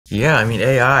Yeah, I mean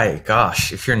AI.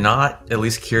 Gosh, if you're not at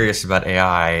least curious about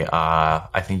AI,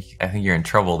 I think you're in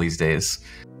trouble these days.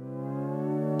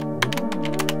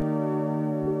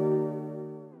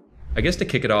 I guess to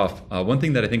kick it off, one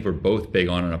thing that I think we're both big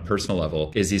on a personal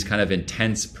level is these kind of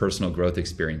intense personal growth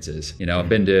experiences. You know, I've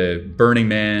been to Burning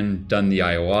Man, done the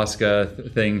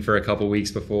ayahuasca thing for a couple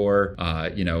weeks before,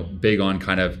 big on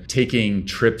kind of taking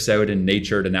trips out in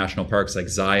nature to national parks like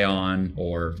Zion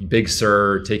or Big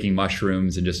Sur, taking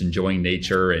mushrooms and just enjoying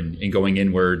nature and going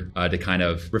inward to kind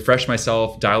of refresh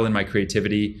myself, dial in my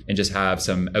creativity, and just have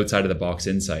some outside of the box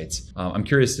insights. I'm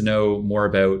curious to know more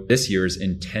about this year's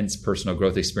intense personal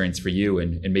growth experience for you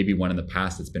and maybe one in the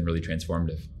past that's been really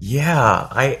transformative. Yeah,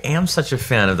 I am such a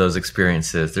fan of those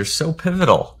experiences. They're so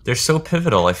pivotal. They're so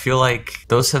pivotal. I feel like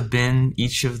those have been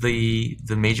each of the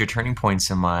major turning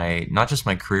points in my, not just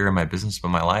my career and my business, but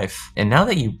my life. And now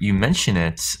that you mention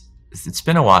it, it's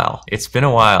been a while. It's been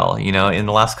a while. You know, in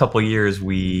the last couple of years,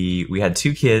 we had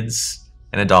 2 kids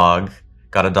and a dog,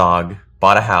 got a dog,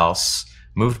 bought a house,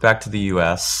 moved back to the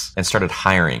US and started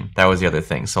hiring. That was the other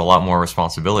thing. So a lot more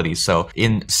responsibility. So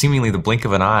in seemingly the blink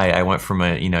of an eye, I went from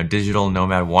a, digital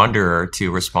nomad wanderer to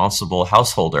responsible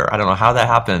householder. I don't know how that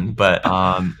happened, but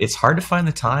it's hard to find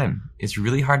the time. It's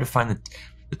really hard to find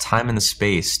the time and the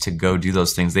space to go do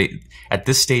those things. At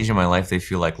this stage in my life, they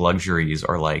feel like luxuries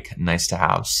or like nice to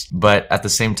haves. But at the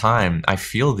same time, I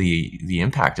feel the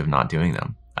impact of not doing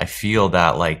them. I feel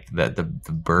that like the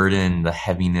burden, the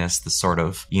heaviness, the sort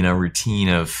of, routine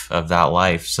of that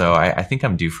life. So I think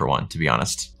I'm due for one, to be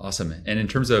honest. Awesome. And in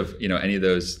terms of, any of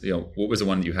those, what was the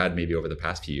one that you had maybe over the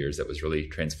past few years that was really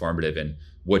transformative, and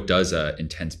what does a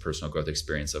intense personal growth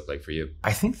experience look like for you?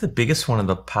 I think the biggest one of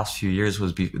the past few years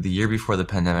was the year before the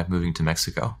pandemic, moving to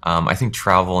Mexico. I think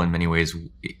travel in many ways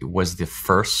was the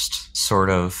first sort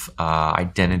of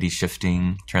identity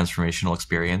shifting transformational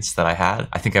experience that I had.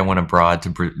 I think I went abroad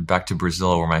back to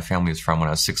Brazil, where my family was from, when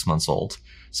I was 6 months old.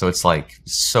 So it's like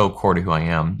so core to who I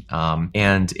am.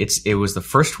 And it was the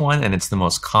first one, and it's the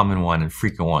most common one and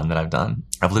frequent one that I've done.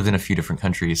 I've lived in a few different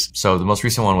countries. So the most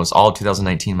recent one was all of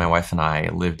 2019. My wife and I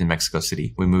lived in Mexico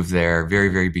City. We moved there very,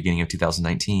 very beginning of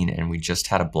 2019, and we just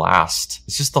had a blast.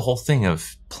 It's just the whole thing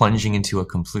of plunging into a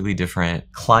completely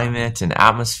different climate and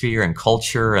atmosphere and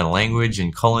culture and language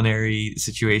and culinary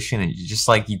situation. And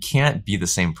you can't be the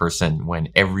same person when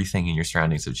everything in your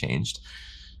surroundings have changed.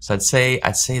 So I'd say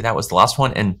that was the last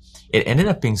one. And it ended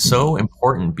up being so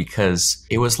important because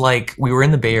it was like we were in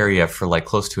the Bay Area for like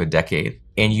close to a decade.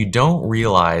 And you don't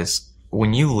realize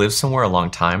when you live somewhere a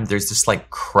long time, there's this like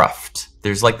cruft.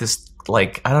 There's like this,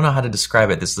 like, I don't know how to describe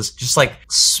it. This just like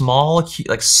small,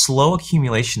 like slow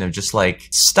accumulation of just like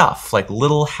stuff, like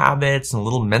little habits and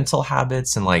little mental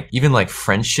habits, and like even like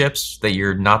friendships that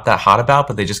you're not that hot about,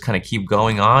 but they just kind of keep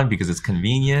going on because it's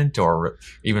convenient, or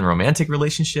even romantic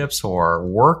relationships or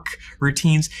work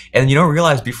routines. And you don't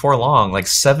realize before long, like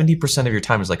 70% of your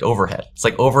time is like overhead. It's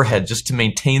like overhead just to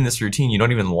maintain this routine you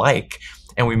don't even like.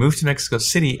 And we moved to Mexico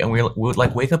City, and we would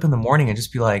like wake up in the morning and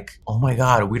just be like, oh my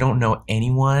God, we don't know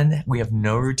anyone. We have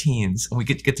no routines, and we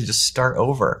get to just start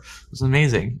over. It was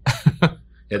amazing.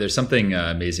 Yeah, there's something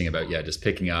amazing about, just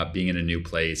picking up, being in a new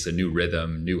place, a new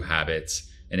rhythm, new habits,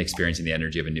 and experiencing the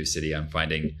energy of a new city. I'm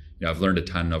finding, I've learned a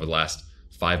ton over the last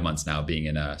 5 months now, being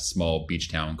in a small beach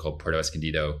town called Puerto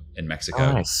Escondido in Mexico.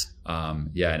 Oh, nice.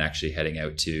 And actually heading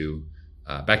out to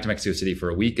back to Mexico City for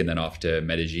a week, and then off to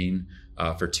Medellin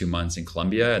for 2 months in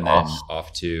Colombia, and then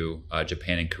off to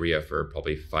Japan and Korea for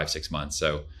probably 5-6 months.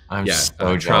 So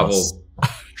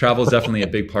travel is definitely a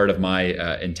big part of my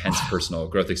intense personal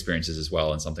growth experiences as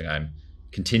well, and something I'm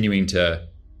continuing to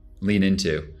lean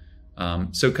into.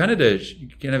 So kind of to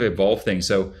evolve things.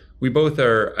 So we both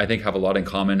I think have a lot in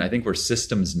common. I think we're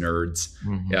systems nerds,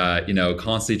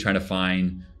 constantly trying to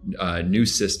find new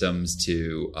systems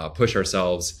to push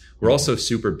ourselves. We're also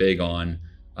super big on,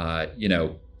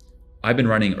 I've been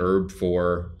running Herb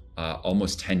for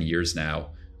almost 10 years now.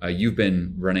 You've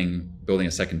been building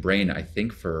a second brain, I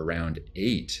think, for around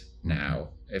 8 now,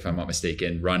 if I'm not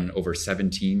mistaken, run over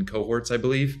 17 cohorts, I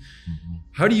believe. Mm-hmm.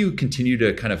 How do you continue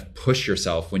to kind of push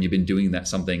yourself when you've been doing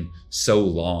something so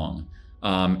long?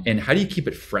 And how do you keep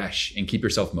it fresh and keep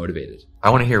yourself motivated?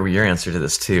 I want to hear your answer to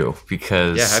this too,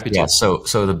 because happy to. So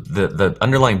the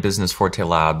underlying business, Forte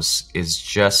Labs, is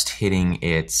just hitting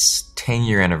its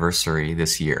 10-year anniversary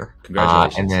this year.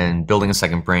 Congratulations. And then building a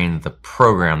second brain, the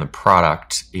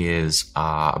product is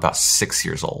about 6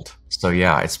 years old. So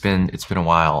yeah, it's been a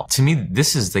while. To me,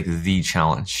 this is like the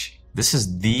challenge. this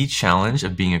is the challenge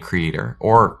of being a creator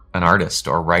or an artist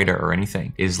or writer or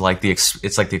anything, is like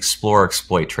it's like the explore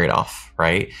exploit trade-off,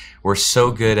 right? We're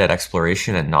so good at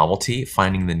exploration and novelty,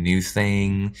 finding the new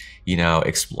thing,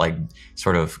 like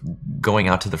sort of going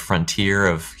out to the frontier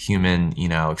of human,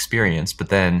 experience. But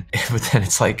then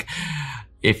it's like,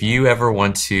 if you ever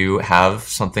want to have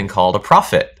something called a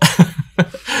profit,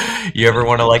 you ever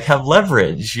want to like have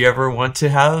leverage, you ever want to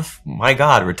have, my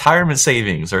God, retirement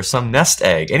savings or some nest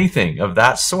egg, anything of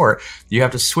that sort, you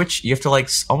have to like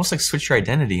almost like switch your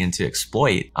identity into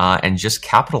exploit, and just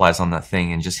capitalize on that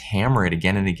thing and just hammer it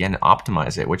again and again and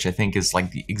optimize it, which I think is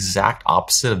like the exact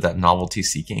opposite of that novelty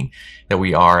seeking that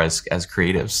we are as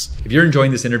creatives. If you're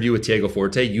enjoying this interview with Tiago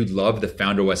Forte, you'd love the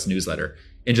Founder West newsletter.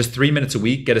 In just 3 minutes a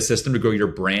week, get a system to grow your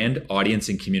brand, audience,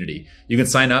 and community. You can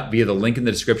sign up via the link in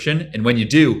the description. And when you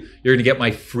do, you're going to get my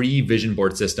free vision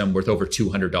board system worth over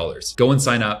 $200. Go and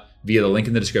sign up via the link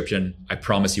in the description. I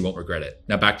promise you won't regret it.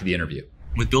 Now back to the interview.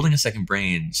 With building a second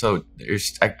brain, so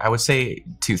I would say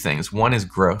two things. One is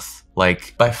growth.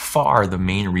 Like, by far the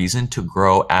main reason to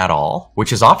grow at all,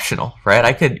 which is optional, right?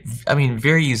 I mean,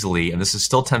 very easily, and this is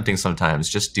still tempting sometimes,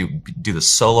 just do the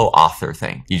solo author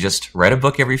thing. You just write a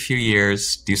book every few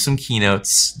years, do some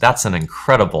keynotes. That's an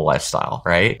incredible lifestyle,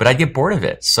 right? But I get bored of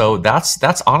it. So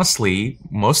that's honestly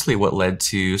mostly what led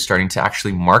to starting to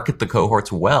actually market the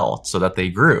cohorts well so that they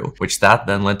grew, which that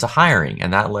then led to hiring,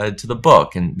 and that led to the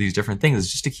book and these different things,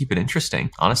 just to keep it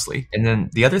interesting, honestly. And then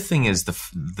the other thing is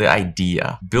the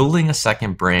idea. Building a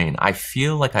second brain, I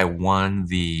feel like I won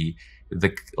the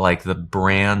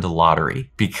brand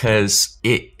lottery, because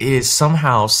it is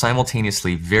somehow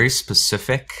simultaneously very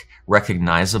specific,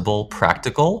 recognizable,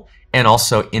 practical, and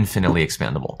also infinitely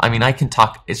expandable. I mean,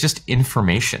 it's just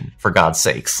information, for God's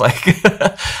sakes. Like,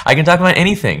 I can talk about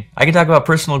anything. I can talk about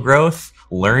personal growth,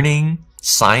 learning,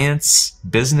 science,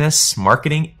 business,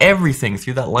 marketing, everything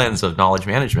through that lens of knowledge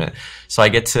management. So I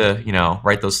get to,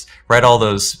 write all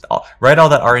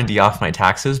that R&D off my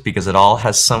taxes, because it all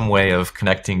has some way of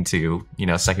connecting to,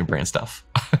 second brain stuff.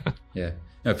 Yeah.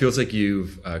 Now, it feels like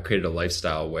you've created a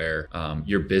lifestyle where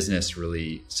your business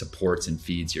really supports and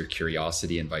feeds your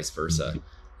curiosity and vice versa.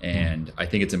 And I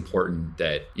think it's important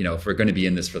that, if we're going to be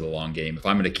in this for the long game, if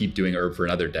I'm going to keep doing Herb for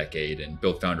another decade and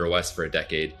build Founder West for a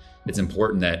decade, it's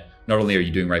important that not only are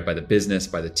you doing right by the business,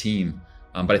 by the team,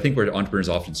 but I think where entrepreneurs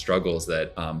often struggle is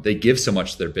that they give so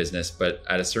much to their business, but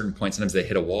at a certain point, sometimes they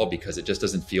hit a wall because it just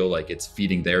doesn't feel like it's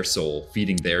feeding their soul,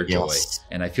 feeding their joy. Yes.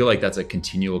 And I feel like that's a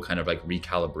continual kind of like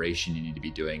recalibration you need to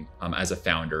be doing as a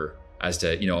founder, as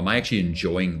to, am I actually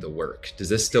enjoying the work? Does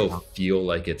this still feel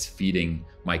like it's feeding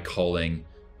my calling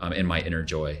and my inner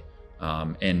joy?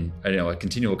 And I know a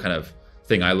continual kind of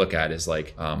thing I look at is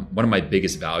like, one of my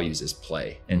biggest values is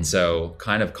play. And so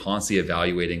kind of constantly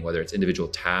evaluating whether it's individual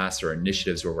tasks or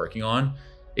initiatives we're working on,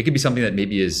 it could be something that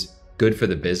maybe is good for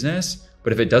the business,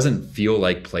 but if it doesn't feel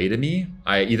like play to me,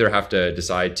 I either have to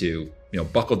decide to,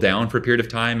 buckle down for a period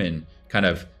of time and kind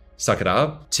of suck it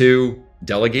up, 2,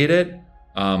 delegate it,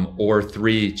 or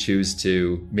 3, choose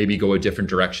to maybe go a different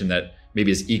direction that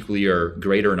maybe is equally or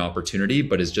greater an opportunity,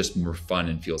 but is just more fun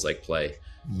and feels like play.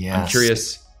 Yes. I'm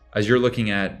curious, as you're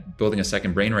looking at building a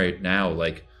second brain right now,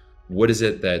 like, what is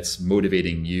it that's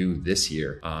motivating you this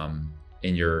year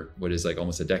in your, what is like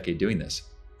almost a decade doing this?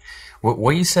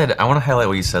 What you said, I want to highlight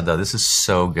what you said though. This is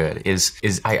so good.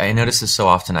 I notice this so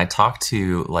often. I talk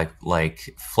to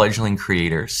like fledgling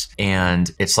creators,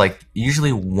 and it's like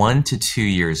usually 1 to 2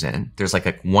 years in, there's like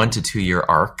a 1 to 2 year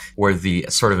arc where the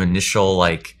sort of initial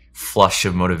like flush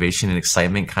of motivation and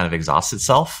excitement kind of exhausts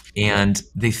itself, and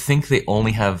they think they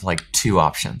only have like 2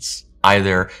 options.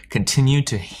 Either continue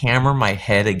to hammer my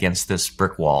head against this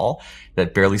brick wall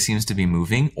that barely seems to be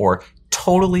moving, or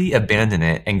totally abandon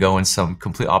it and go in some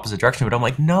complete opposite direction. But I'm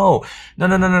like, no.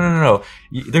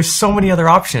 There's so many other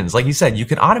options. Like you said, you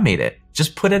can automate it.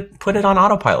 Just put it on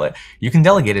autopilot. You can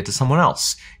delegate it to someone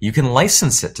else. You can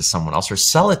license it to someone else or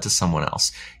sell it to someone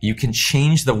else. You can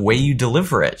change the way you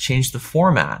deliver it, change the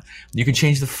format. You can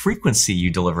change the frequency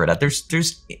you deliver it at.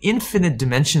 There's infinite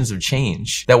dimensions of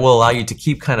change that will allow you to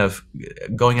keep kind of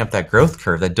going up that growth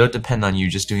curve that don't depend on you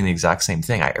just doing the exact same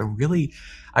thing.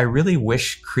 I really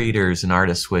wish creators and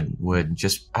artists would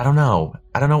just, I don't know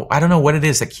what it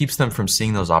is that keeps them from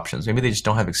seeing those options. Maybe they just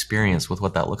don't have experience with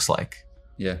what that looks like.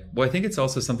 Yeah. Well, I think it's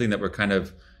also something that we're kind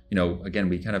of, again,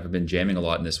 we kind of have been jamming a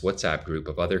lot in this WhatsApp group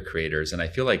of other creators. And I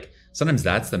feel like sometimes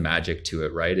that's the magic to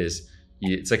it, right?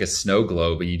 It's like a snow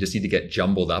globe and you just need to get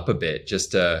jumbled up a bit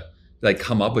just to like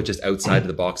come up with just outside of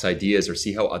the box ideas or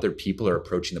see how other people are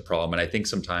approaching the problem. And I think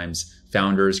sometimes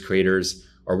founders, creators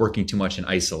are working too much in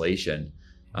isolation.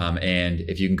 And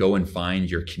if you can go and find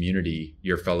your community,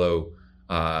 your fellow,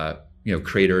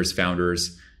 creators,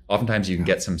 founders, oftentimes you can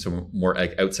get some more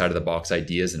outside of the box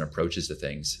ideas and approaches to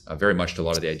things, very much to a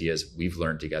lot of the ideas we've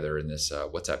learned together in this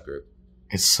WhatsApp group.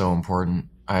 It's so important.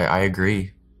 I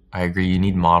agree. I agree. You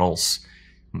need models,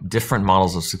 different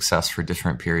models of success for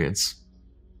different periods.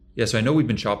 Yeah. So I know we've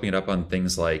been chopping it up on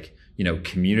things like,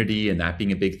 community, and that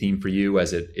being a big theme for you,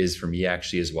 as it is for me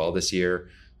actually as well this year.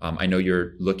 I know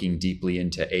you're looking deeply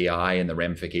into AI and the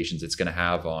ramifications it's going to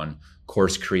have on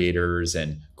course creators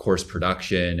and course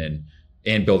production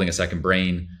and building a second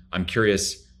brain. I'm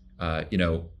curious,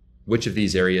 which of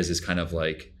these areas is kind of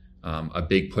like a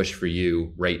big push for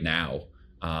you right now?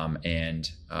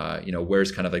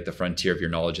 Where's kind of like the frontier of your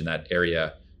knowledge in that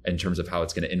area in terms of how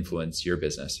it's going to influence your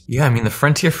business? Yeah, I mean, the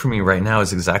frontier for me right now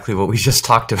is exactly what we just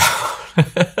talked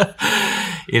about.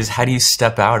 Is how do you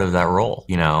step out of that role?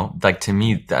 Like to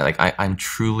me, I'm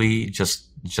truly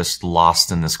just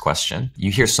lost in this question.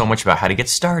 You hear so much about how to get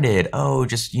started. Oh,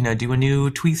 just, do a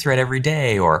new tweet thread every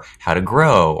day, or how to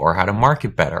grow, or how to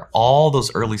market better, all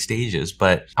those early stages.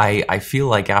 But I feel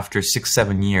like after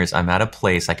 6-7 years, I'm at a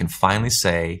place I can finally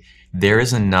say there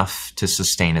is enough to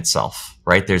sustain itself,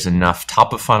 right? There's enough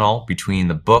top of funnel between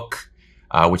the book,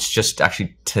 which just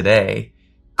actually today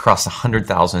crossed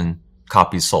 100,000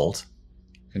 copies sold.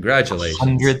 Congratulations.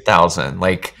 100,000.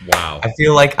 Wow. I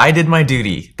feel like I did my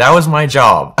duty. That was my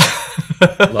job.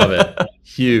 Love it.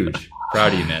 Huge.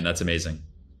 Proud of you, man. That's amazing.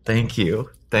 Thank you.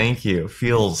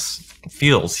 Feels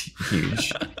huge.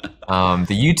 The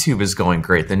YouTube is going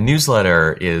great. The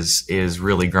newsletter is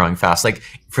really growing fast. Like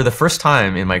for the first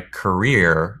time in my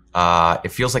career,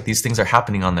 it feels like these things are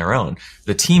happening on their own.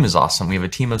 The team is awesome. We have a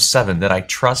team of 7 that I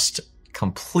trust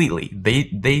completely.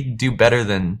 They do better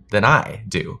than I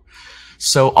do.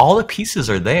 So all the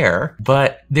pieces are there,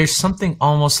 but there's something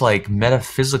almost like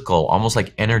metaphysical, almost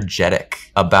like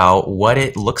energetic about what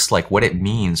it looks like, what it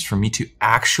means for me to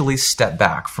actually step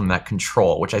back from that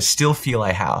control, which I still feel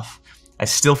I have. I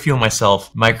still feel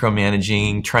myself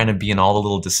micromanaging, trying to be in all the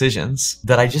little decisions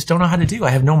that I just don't know how to do.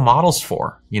 I have no models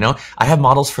for, I have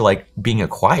models for like being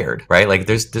acquired, right? Like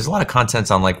there's a lot of content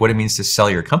on like what it means to sell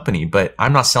your company, but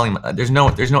I'm not selling. There's no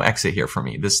exit here for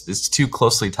me. This is too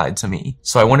closely tied to me.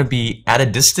 So I want to be at a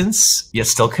distance, yet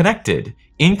still connected,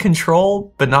 in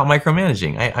control, but not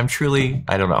micromanaging. I'm truly,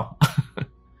 I don't know.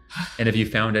 And have you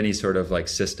found any sort of like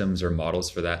systems or models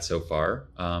for that so far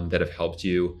that have helped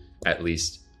you at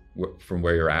least from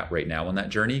where you're at right now on that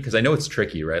journey? Because I know it's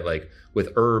tricky, right? Like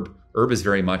with Herb is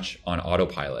very much on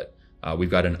autopilot. We've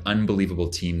got an unbelievable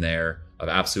team there of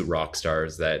absolute rock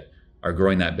stars that are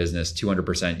growing that business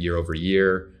 200% year over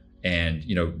year, and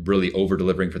really over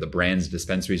delivering for the brands,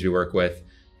 dispensaries we work with.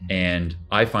 And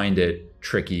I find it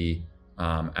tricky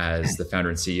as the founder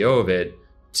and CEO of it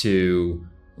to,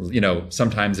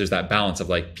 sometimes there's that balance of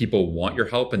like people want your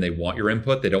help and they want your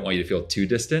input. They don't want you to feel too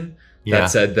distant. Yeah.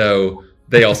 That said, though,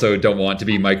 they also don't want to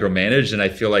be micromanaged. And I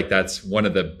feel like that's one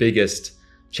of the biggest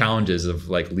challenges of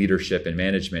like leadership and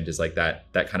management is like that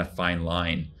kind of fine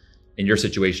line. In your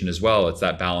situation as well, it's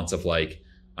that balance of like,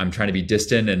 I'm trying to be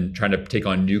distant and trying to take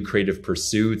on new creative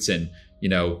pursuits. And,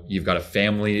 you've got a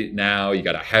family now, you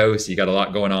got a house, you got a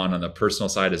lot going on the personal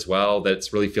side as well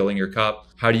that's really filling your cup.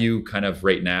 How do you kind of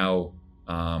right now,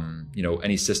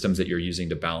 any systems that you're using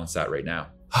to balance that right now?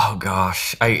 Oh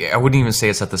gosh, I wouldn't even say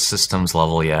it's at the systems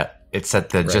level yet. It's at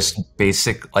the just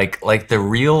basic, like the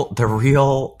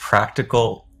real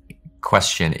practical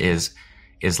question is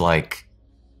like,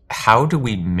 how do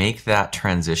we make that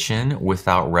transition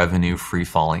without revenue free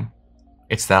falling?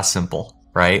 It's that simple,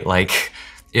 right? Like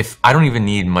if I don't even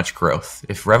need much growth,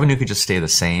 if revenue could just stay the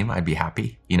same, I'd be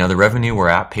happy. The revenue we're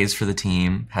at pays for the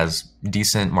team, has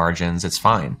decent margins, it's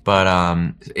fine.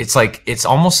 But it's like, it's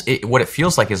almost, what it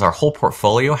feels like is our whole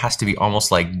portfolio has to be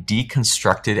almost like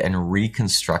deconstructed and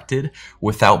reconstructed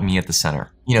without me at the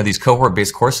center. These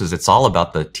cohort-based courses, it's all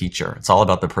about the teacher. It's all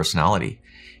about the personality.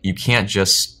 You can't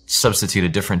just substitute a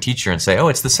different teacher and say, oh,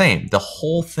 it's the same. The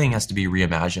whole thing has to be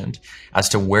reimagined as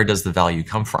to where does the value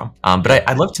come from. But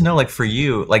I'd love to know, like for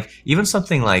you, like even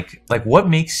something like what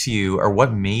makes you or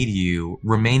what made you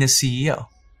remain a CEO?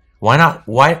 Why not?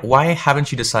 Why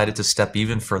haven't you decided to step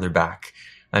even further back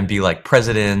and be like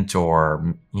president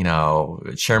or,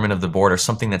 chairman of the board or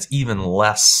something that's even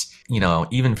less,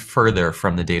 even further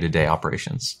from the day-to-day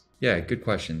operations? Yeah, good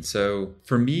question. So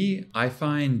for me, I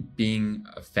find being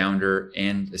a founder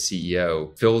and a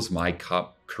CEO fills my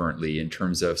cup currently in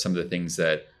terms of some of the things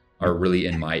that are really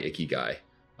in my ikigai.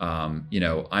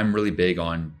 I'm really big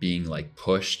on being like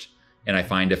pushed. And I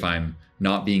find if I'm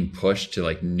not being pushed to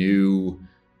like new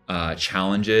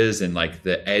challenges and like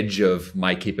the edge of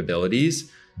my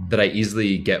capabilities that I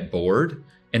easily get bored.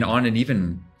 And on an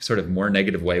even sort of more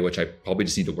negative way, which I probably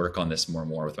just need to work on this more and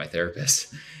more with my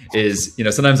therapist, is,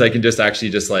 sometimes I can just actually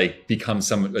just like become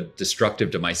somewhat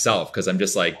destructive to myself because I'm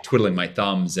just like twiddling my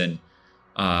thumbs and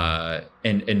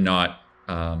not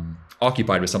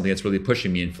occupied with something that's really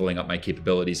pushing me and filling up my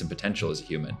capabilities and potential as a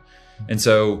human. And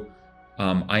so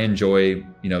I enjoy,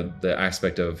 the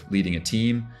aspect of leading a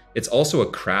team. It's also a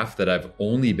craft that I've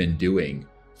only been doing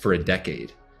for a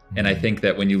decade. And I think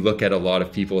that when you look at a lot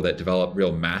of people that develop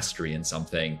real mastery in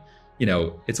something,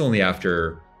 it's only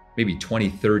after maybe 20,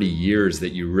 30 years that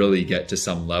you really get to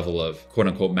some level of quote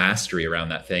unquote mastery around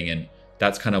that thing. And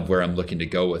that's kind of where I'm looking to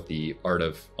go with the art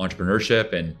of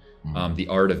entrepreneurship and the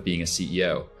art of being a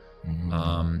CEO.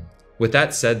 With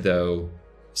that said, though,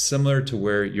 similar to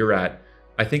where you're at,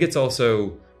 I think it's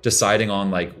also deciding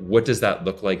on like, what does that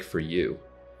look like for you?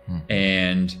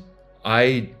 And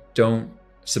I don't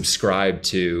subscribe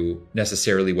to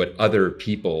necessarily what other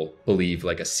people believe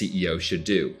like a CEO should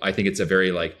do. I think it's a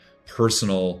very like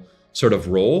personal sort of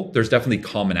role. There's definitely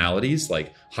commonalities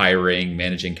like hiring,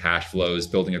 managing cash flows,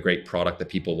 building a great product that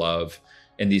people love,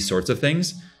 and these sorts of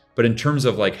things. But in terms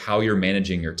of like how you're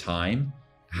managing your time,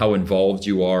 how involved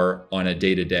you are on a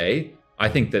day to day, I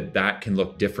think that can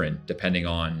look different depending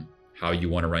on how you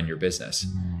want to run your business.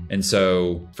 And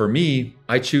so for me,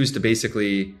 I choose to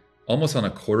basically almost on a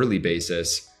quarterly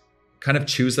basis, kind of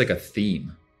choose like a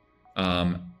theme.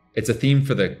 It's a theme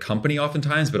for the company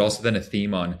oftentimes, but also then a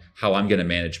theme on how I'm going to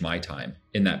manage my time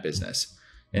in that business.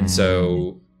 And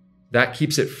so that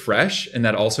keeps it fresh. And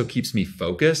that also keeps me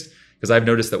focused because I've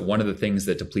noticed that one of the things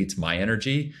that depletes my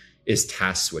energy is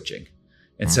task switching.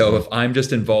 And so if I'm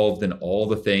just involved in all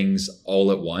the things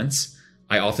all at once,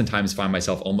 I oftentimes find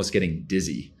myself almost getting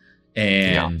dizzy.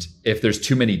 And if there's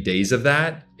too many days of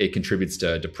that, it contributes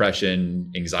to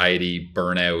depression, anxiety,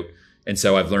 burnout. And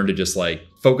so I've learned to just like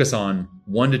focus on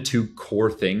 1 to 2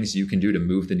 core things you can do to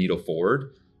move the needle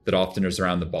forward that often is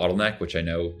around the bottleneck, which I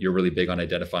know you're really big on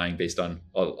identifying based on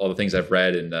all the things I've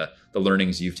read and the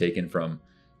learnings you've taken from,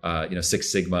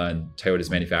 Six Sigma and Toyota's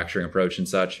manufacturing approach and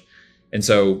such. And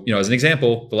so, as an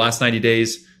example, the last 90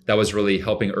 days, that was really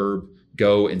helping Herb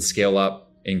go and scale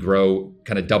up and grow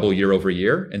kind of double year over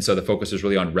year. And so the focus was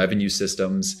really on revenue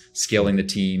systems, scaling the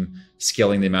team,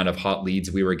 scaling the amount of hot leads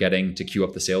we were getting to queue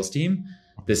up the sales team.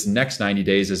 This next 90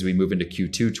 days as we move into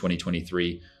Q2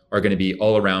 2023 are going to be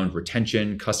all around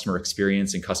retention, customer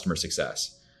experience, and customer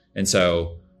success. And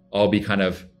so I'll be kind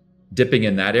of dipping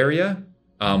in that area,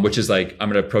 which is like, I'm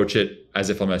going to approach it as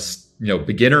if I'm a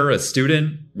beginner, a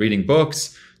student, reading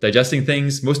books, digesting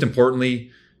things. Most importantly,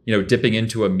 dipping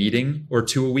into a meeting or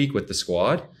 2 a week with the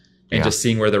squad and just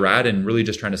seeing where they're at and really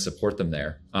just trying to support them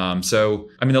there. So,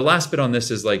 the last bit on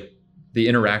this is like the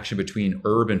interaction between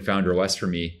Herb and Founder OS for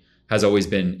me has always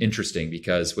been interesting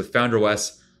because with Founder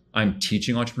OS, I'm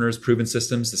teaching entrepreneurs proven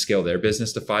systems to scale their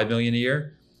business to 5 million a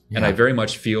year. Yeah. And I very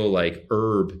much feel like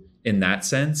Herb in that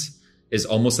sense is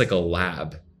almost like a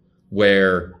lab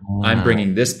where I'm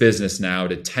bringing this business now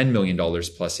to $10 million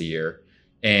plus a year.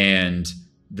 And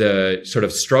the sort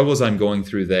of struggles I'm going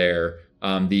through there,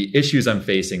 the issues I'm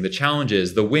facing, the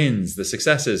challenges, the wins, the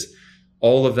successes,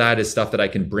 all of that is stuff that I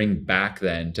can bring back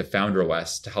then to Founder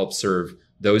OS to help serve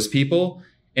those people.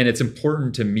 And it's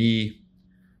important to me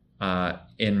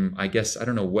in, I guess, I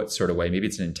don't know what sort of way, maybe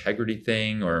it's an integrity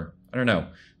thing or I don't know,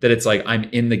 that it's like I'm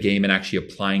in the game and actually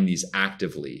applying these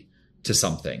actively to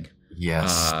something.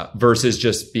 Yes. Versus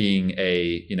just being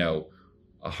a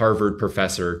Harvard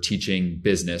professor teaching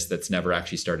business that's never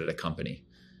actually started a company.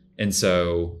 And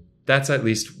so that's at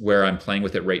least where I'm playing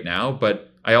with it right now.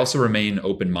 But I also remain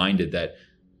open-minded that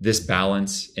this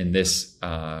balance and this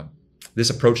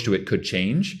approach to it could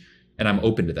change. And I'm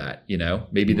open to that.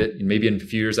 Maybe in a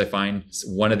few years I find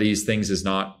one of these things is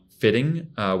not fitting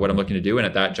what I'm looking to do. And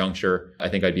at that juncture, I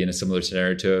think I'd be in a similar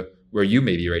scenario to where you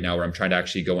may be right now, where I'm trying to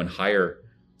actually go and hire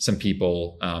some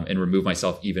people and remove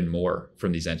myself even more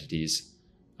from these entities.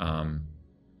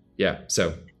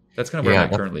 So that's kind of where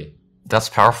I'm at currently. That's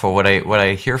powerful. What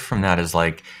I hear from that is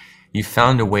like you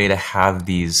found a way to have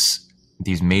these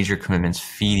major commitments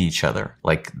feed each other.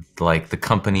 Like the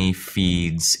company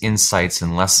feeds insights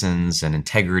and lessons and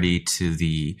integrity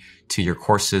to your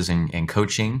courses and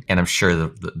coaching. And I'm sure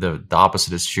the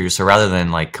opposite is true. So rather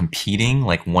than like competing,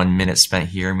 like 1 minute spent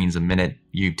here means a minute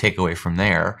you take away from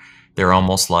there. They're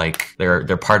almost like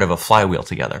they're part of a flywheel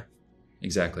together.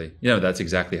 Exactly. That's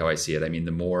exactly how I see it.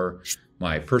 The more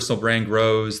my personal brand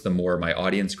grows, the more my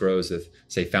audience grows with,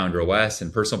 say, Founder OS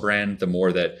and personal brand, the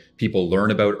more that people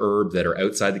learn about Herb that are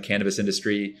outside the cannabis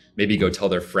industry, maybe go tell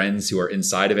their friends who are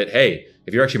inside of it, hey,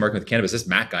 if you're actually marketing with cannabis, this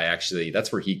Matt guy, actually,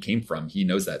 that's where he came from. He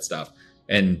knows that stuff.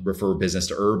 And refer business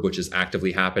to herb, which is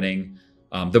actively happening.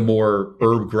 The more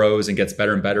herb grows and gets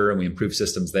better and better, and we improve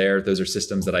systems there, those are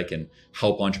systems that I can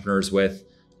help entrepreneurs with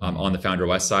on the Founder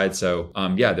West side. So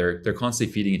yeah, they're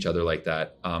constantly feeding each other like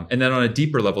that. And then on a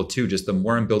deeper level too, just the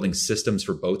more I'm building systems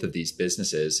for both of these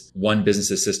businesses, one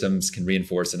business's systems can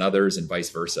reinforce another's and vice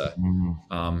versa.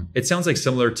 It sounds like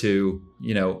similar to,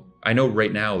 I know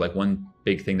right now, like one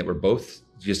big thing that we're both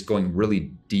just going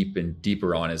really deep and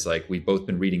deeper on is like, we've both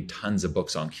been reading tons of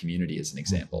books on community as an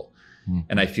example.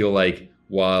 And I feel like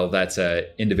while that's an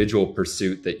individual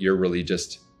pursuit that you're really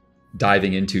just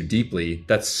diving into deeply,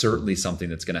 that's certainly something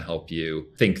that's going to help you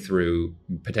think through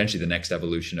potentially the next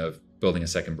evolution of building a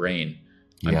second brain.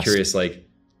 I'm curious, like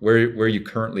where are you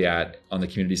currently at on the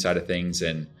community side of things,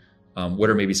 and what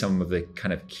are maybe some of the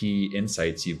kind of key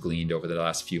insights you've gleaned over the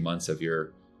last few months of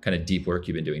your kind of deep work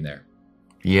you've been doing there?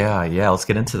 Yeah, let's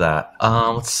get into that.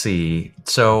 Let's see.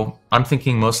 So I'm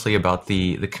thinking mostly about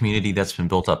the community that's been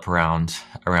built up around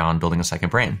building a second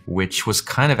brain, which was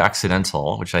kind of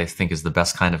accidental, which I think is the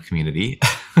best kind of community.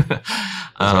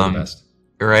 The best.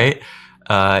 Right?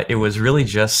 It was really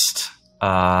just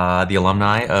the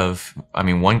alumni of,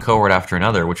 one cohort after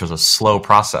another, which was a slow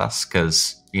process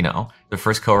because, the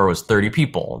first cohort was 30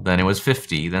 people, then it was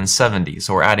 50, then 70.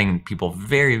 So we're adding people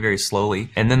very, very slowly.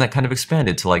 And then that kind of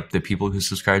expanded to like the people who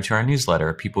subscribe to our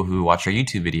newsletter, people who watch our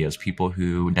YouTube videos, people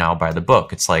who now buy the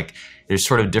book. It's like there's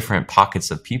sort of different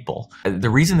pockets of people. The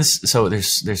reason there's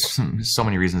so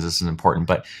many reasons this is important,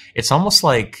 but it's almost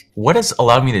like what has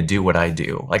allowed me to do what I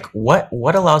do? Like what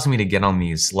allows me to get on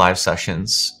these live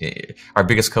sessions? Our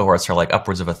biggest cohorts are like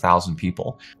upwards of 1,000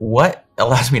 people. What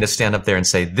allows me to stand up there and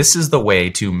say, this is the way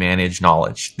to manage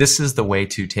knowledge. This is the way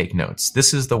to take notes.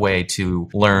 This is the way to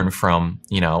learn from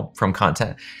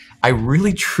content. I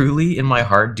really, truly, in my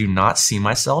heart, do not see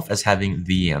myself as having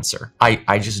the answer.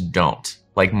 I just don't.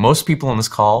 Like most people on this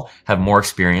call have more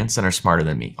experience and are smarter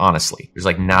than me, honestly. There's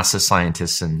like NASA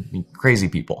scientists and crazy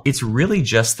people. It's really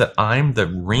just that I'm the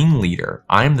ringleader.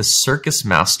 I'm the circus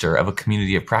master of a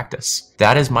community of practice.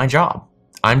 That is my job.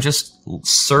 I'm just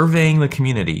surveying the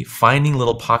community, finding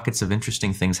little pockets of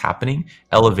interesting things happening,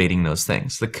 elevating those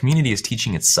things. The community is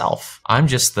teaching itself. I'm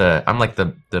like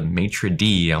the maitre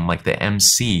d', I'm like the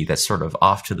MC that's sort of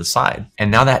off to the side. And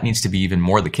now that needs to be even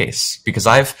more the case because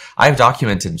I've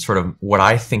documented sort of what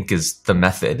I think is the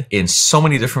method in so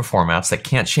many different formats that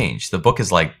can't change. The book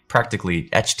is like practically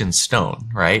etched in stone,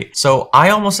 right? So I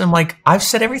almost am like, I've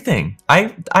said everything.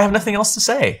 I have nothing else to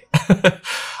say.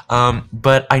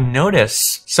 But I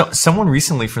noticed, someone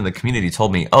recently from the community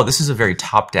told me, oh, this is a very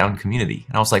top-down community.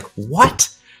 And I was like, what?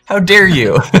 How dare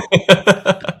you?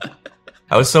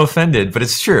 I was so offended, but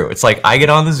it's true. It's like I get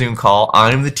on the Zoom call.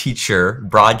 I'm the teacher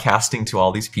broadcasting to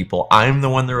all these people. I'm the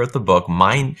one that wrote the book.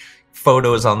 My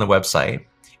photo is on the website.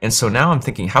 And so now I'm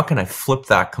thinking, how can I flip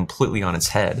that completely on its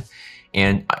head?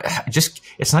 And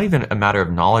it's not even a matter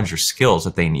of knowledge or skills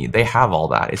that they need. They have all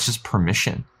that. It's just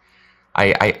permission.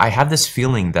 I have this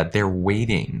feeling that they're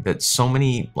waiting, that so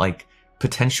many like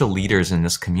potential leaders in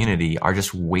this community are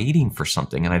just waiting for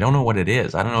something. And I don't know what it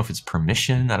is. I don't know if it's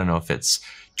permission. I don't know if it's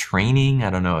training. I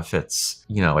don't know if it's,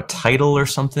 a title or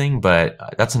something, but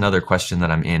that's another question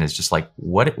that I'm in is just like,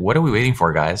 what are we waiting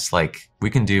for, guys? Like we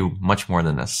can do much more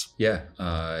than this. Yeah.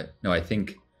 No, I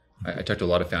think I talked to a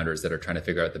lot of founders that are trying to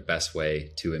figure out the best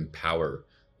way to empower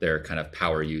their kind of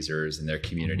power users and their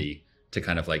community to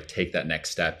kind of like take that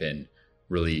next step and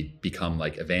really become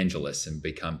like evangelists and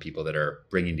become people that are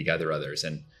bringing together others.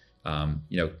 And,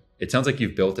 it sounds like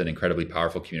you've built an incredibly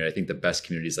powerful community. I think the best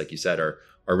communities, like you said, are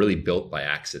really built by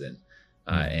accident.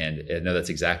 And I know that's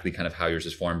exactly kind of how yours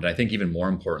is formed. And I think even more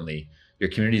importantly, your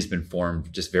community has been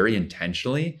formed just very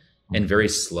intentionally and very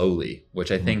slowly,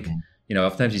 which I think,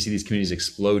 oftentimes you see these communities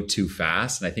explode too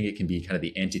fast. And I think it can be kind of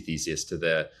the antithesis to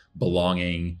the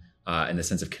belonging and the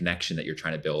sense of connection that you're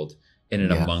trying to build in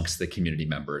and amongst the community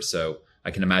members. So I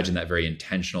can imagine that very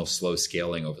intentional, slow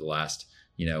scaling over the last,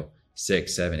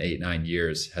 6, 7, 8, 9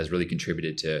 years has really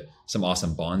contributed to some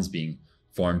awesome bonds being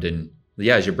formed. And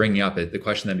yeah, as you're bringing up it, the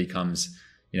question then becomes,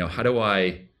 how do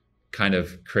I kind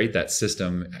of create that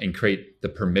system and create the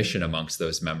permission amongst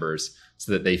those members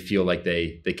so that they feel like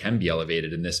they can be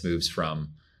elevated? And this moves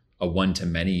from a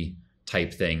one-to-many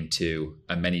type thing to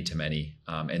a many-to-many,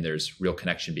 and there's real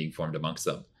connection being formed amongst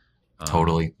them.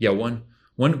 Totally. Yeah.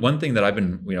 One thing that I've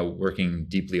been, working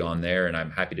deeply on there, and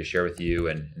I'm happy to share with you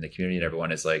and the community and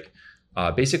everyone, is like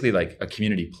basically like a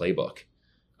community playbook.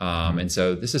 And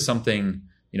so this is something,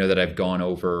 that I've gone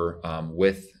over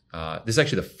with. This is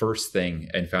actually the first thing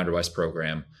in Founder West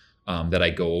program that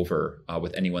I go over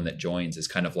with anyone that joins, is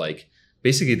kind of like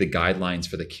basically the guidelines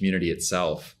for the community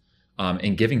itself,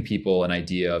 and giving people an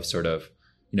idea of sort of,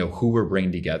 who we're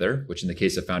bringing together, which in the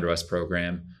case of Founder Us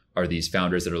program are these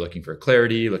founders that are looking for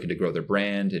clarity, looking to grow their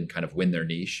brand and kind of win their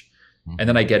niche. And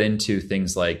then I get into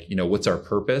things like, what's our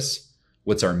purpose?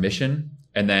 What's our mission?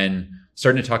 And then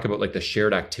starting to talk about like the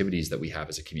shared activities that we have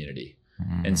as a community.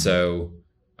 And so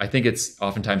I think it's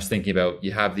oftentimes thinking about,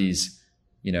 you have these,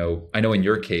 I know in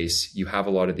your case, you have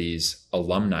a lot of these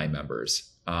alumni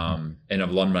members and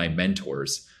alumni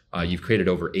mentors. You've created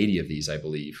over 80 of these, I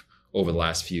believe, over the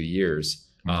last few years.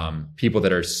 People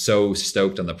that are so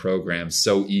stoked on the program,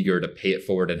 so eager to pay it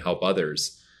forward and help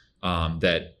others,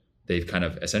 that they've kind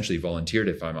of essentially volunteered,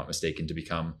 if I'm not mistaken, to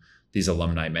become these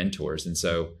alumni mentors. And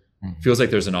so it feels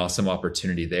like there's an awesome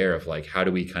opportunity there of like, how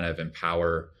do we kind of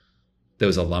empower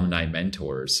those alumni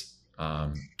mentors,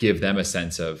 give them a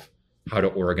sense of how to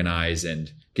organize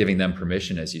and giving them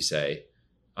permission, as you say,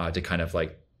 to kind of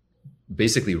like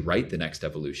basically write the next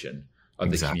evolution of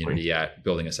the community at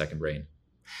Building a Second Brain.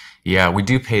 Yeah, we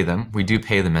do pay them. We do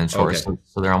pay the mentors. Okay.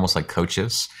 So they're almost like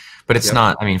coaches, but it's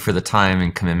not, I mean, for the time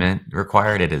and commitment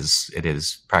required, it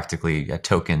is practically a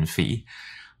token fee.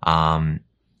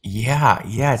 Yeah,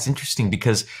 it's interesting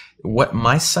because what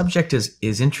my subject is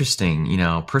interesting,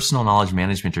 personal knowledge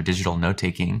management or digital note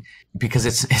taking, because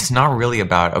it's not really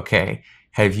about, okay,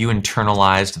 have you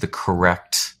internalized the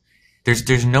correct,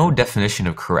 there's no definition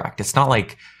of correct. It's not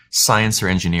like science or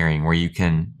engineering where you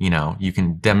can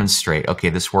demonstrate, okay,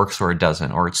 this works or it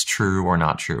doesn't, or it's true or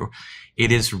not true.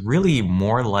 It is really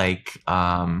more like,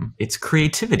 it's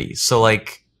creativity. So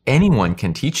like, anyone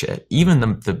can teach it. Even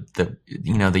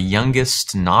the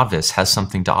youngest novice has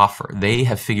something to offer. They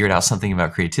have figured out something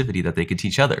about creativity that they could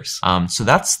teach others. So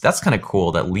that's kind of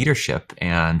cool that leadership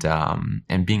and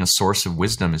being a source of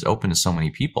wisdom is open to so many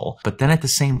people. But then at the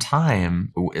same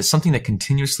time, something that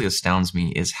continuously astounds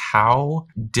me is how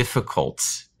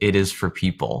difficult it is for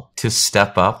people to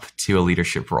step up to a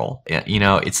leadership role.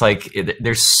 It's like,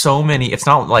 there's so many, it's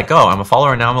not like, oh, I'm a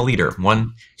follower and now I'm a leader.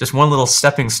 Just one little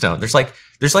stepping stone. There's like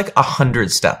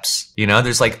 100 steps,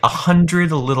 there's like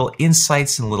 100 little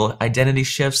insights and little identity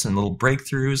shifts and little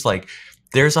breakthroughs. Like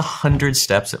there's 100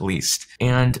 steps at least.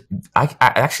 And I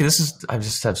actually, I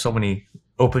just have so many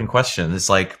open questions. It's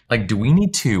like, do we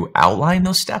need to outline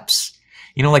those steps?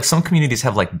 Like some communities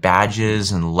have like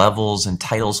badges and levels and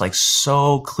titles like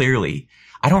so clearly.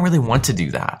 I don't really want to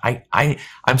do that.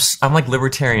 I'm like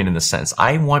libertarian in the sense.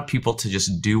 I want people to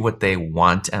just do what they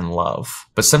want and love.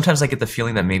 But sometimes I get the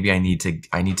feeling that maybe I need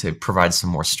to provide some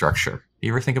more structure.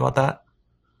 You ever think about that?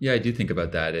 Yeah, I do think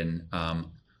about that. And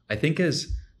I think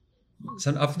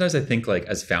oftentimes I think like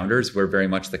as founders, we're very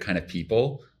much the kind of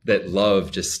people that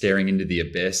love just staring into the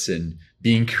abyss and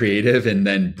being creative and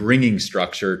then bringing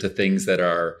structure to things that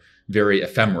are very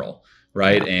ephemeral,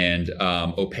 right? Yeah. And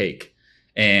opaque.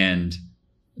 And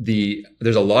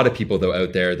there's a lot of people though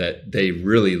out there that they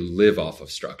really live off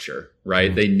of structure,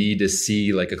 right? They need to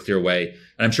see like a clear way.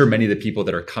 And I'm sure many of the people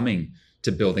that are coming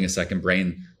to Building a Second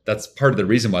Brain, that's part of the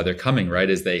reason why they're coming, right?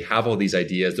 Is they have all these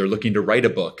ideas. They're looking to write a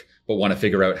book, but want to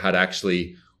figure out how to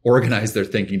actually organize their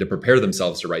thinking to prepare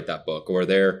themselves to write that book, or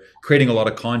they're creating a lot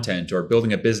of content or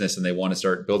building a business and they want to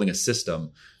start building a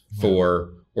system for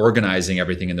organizing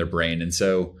everything in their brain. And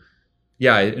so,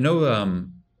 yeah, I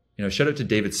know, shout out to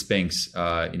David Spinks,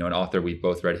 an author. We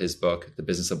both read his book, The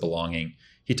Business of Belonging.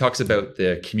 He talks about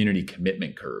the community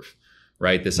commitment curve,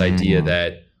 right? This idea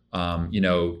that,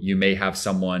 you may have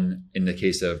someone in the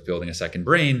case of Building a Second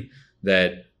Brain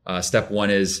that step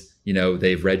one is,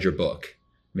 they've read your book.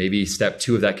 Maybe step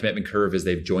 2 of that commitment curve is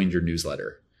they've joined your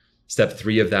newsletter. Step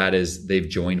 3 of that is they've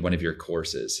joined one of your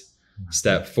courses.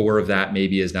 Step 4 of that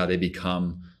maybe is now they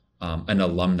become an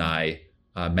alumni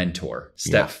mentor.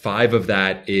 Step 5 of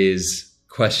that is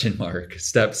question mark.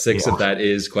 Step 6 of that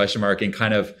is question mark. And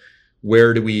kind of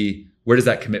where does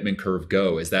that commitment curve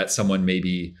go? Is that someone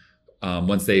maybe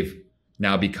once they've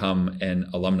now become an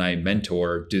alumni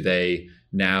mentor, do they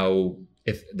now,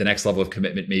 if the next level of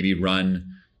commitment, maybe run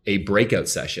a breakout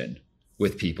session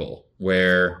with people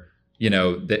where,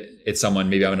 it's someone,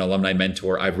 maybe I'm an alumni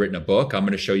mentor. I've written a book. I'm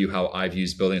going to show you how I've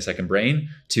used Building a Second Brain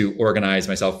to organize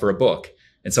myself for a book.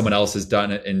 And someone else has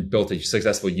done it and built a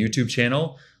successful YouTube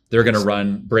channel. They're going to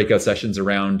run breakout sessions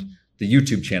around the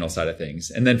YouTube channel side of things.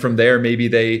 And then from there, maybe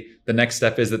the next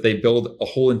step is that they build a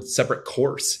whole separate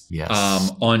course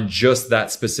on just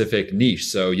that specific niche.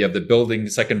 So you have the Building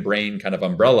Second Brain kind of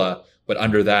umbrella, but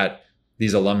under that,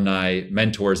 these alumni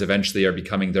mentors eventually are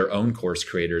becoming their own course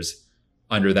creators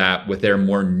under that with their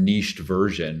more niched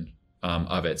version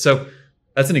of it. So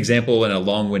that's an example in a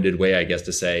long-winded way, I guess,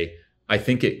 to say, I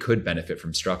think it could benefit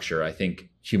from structure. I think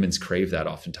humans crave that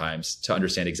oftentimes, to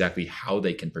understand exactly how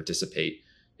they can participate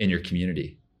in your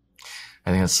community. I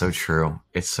think that's so true.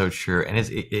 It's so true. And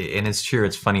it's true.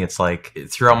 It's funny. It's like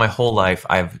throughout my whole life,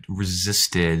 I've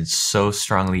resisted so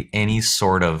strongly any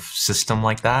sort of system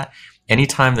like that.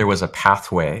 Anytime there was a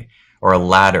pathway or a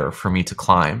ladder for me to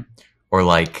climb, or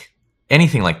like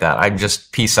anything like that, I'd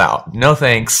just peace out. No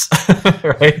thanks.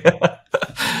 Right?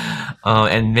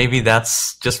 And maybe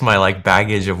that's just my like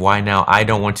baggage of why now I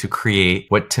don't want to create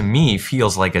what to me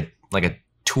feels like a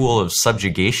tool of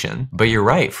subjugation. But you're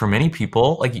right. For many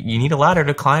people, like you need a ladder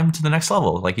to climb to the next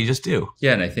level, like you just do.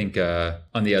 Yeah, and I think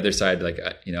on the other side, like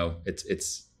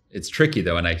it's tricky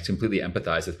though, and I completely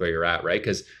empathize with where you're at, right?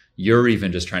 Because you're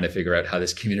even just trying to figure out how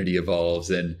this community evolves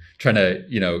and trying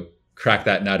to crack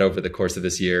that nut over the course of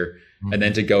this year, and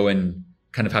then to go and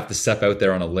kind of have to step out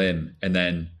there on a limb and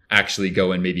then actually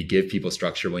go and maybe give people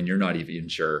structure when you're not even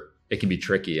sure. It can be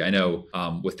tricky. I know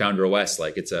with Founder OS,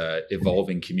 like it's a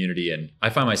evolving community, and I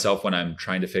find myself when I'm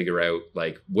trying to figure out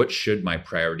like what should my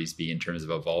priorities be in terms of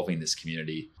evolving this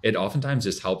community, it oftentimes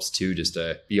just helps too, just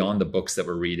beyond the books that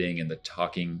we're reading and the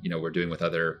talking, we're doing with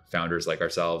other founders like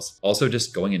ourselves, also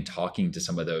just going and talking to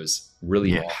some of those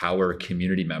really power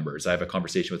community members. I have a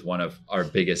conversation with one of our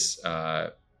biggest,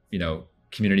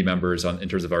 community members in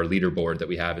terms of our leaderboard that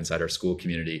we have inside our school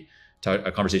community.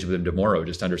 A conversation with him tomorrow,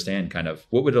 just to understand kind of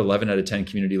what would 11 out of 10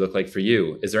 community look like for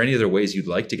you? Is there any other ways you'd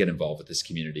like to get involved with this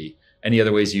community? Any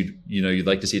other ways you'd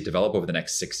like to see it develop over the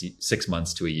next 6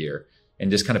 months to a year? And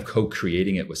just kind of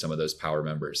co-creating it with some of those power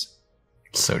members.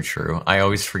 So true. I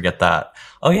always forget that.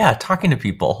 Oh yeah, talking to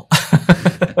people.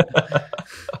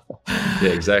 Yeah,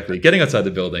 exactly. Getting outside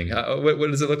the building. What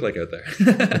does it look like out there?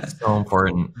 It's so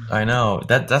important. I know.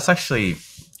 That's actually...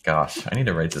 Gosh, I need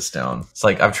to write this down. It's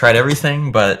like I've tried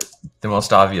everything, but the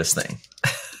most obvious thing.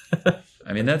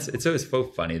 I mean, it's always so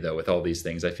funny though with all these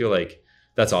things. I feel like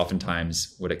that's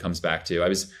oftentimes what it comes back to. I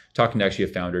was talking to actually a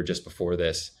founder just before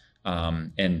this,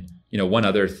 and one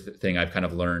other thing I've kind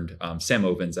of learned. Sam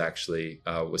Ovens actually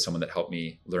was someone that helped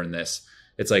me learn this.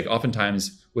 It's like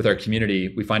oftentimes with our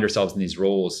community, we find ourselves in these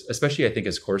roles, especially I think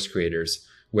as course creators,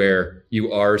 where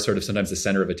you are sort of sometimes the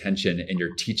center of attention and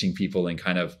you're teaching people in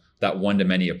kind of that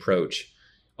one-to-many approach.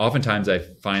 Oftentimes I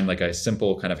find like a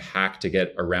simple kind of hack to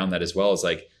get around that as well is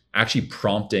like actually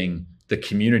prompting the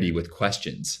community with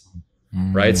questions,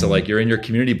 right? So like you're in your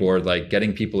community board, like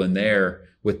getting people in there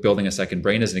with building a second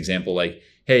brain as an example, like,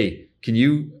 hey, can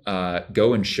you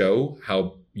go and show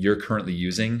how you're currently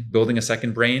using building a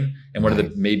second brain? And what are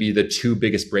maybe the 2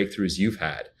 biggest breakthroughs you've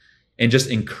had? And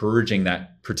just encouraging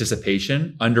that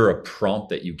participation under a prompt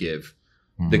that you give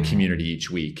the community each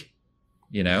week.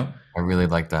 I really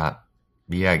like that.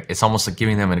 Yeah, it's almost like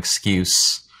giving them an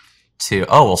excuse to,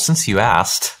 oh, well, since you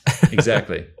asked.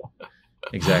 Exactly.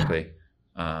 Yeah,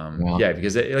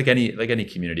 because like any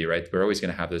community, right? We're always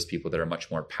going to have those people that are much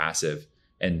more passive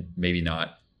and maybe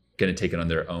not going to take it on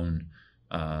their own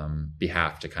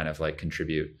behalf to kind of like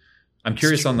contribute. I'm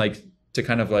curious on like to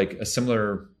kind of like a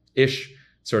similar-ish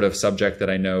sort of subject that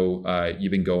I know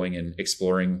you've been going and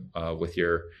exploring with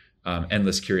your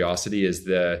endless curiosity is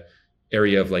the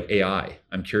area of like AI.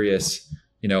 I'm curious,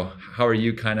 how are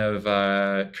you kind of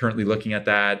currently looking at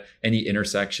that? Any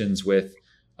intersections with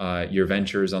your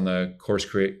ventures on the course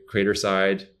creator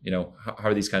side? How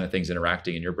are these kind of things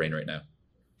interacting in your brain right now?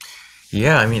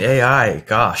 Yeah, I mean, AI,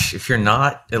 gosh, if you're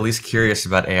not at least curious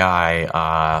about AI,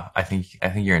 I think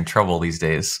you're in trouble these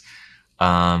days.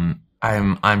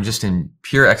 I'm just in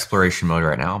pure exploration mode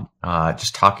right now.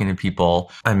 Just talking to people.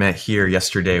 I met here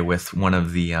yesterday with one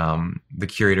of the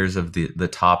curators of the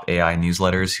top AI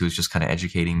newsletters who was just kind of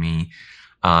educating me.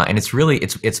 And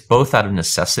it's both out of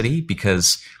necessity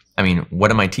because, I mean,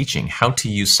 what am I teaching? How to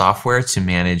use software to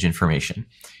manage information.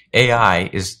 AI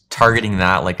is targeting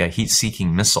that like a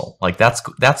heat-seeking missile. Like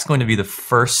that's going to be the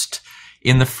first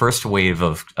wave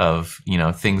of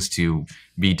things to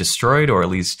be destroyed or at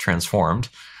least transformed.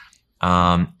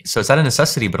 So it's out of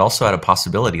necessity, but also out of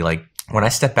possibility. Like when I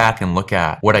step back and look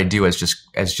at what I do as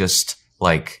just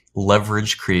like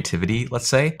leverage creativity, let's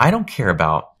say, I don't care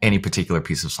about any particular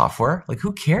piece of software. Like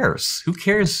who cares? Who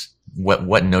cares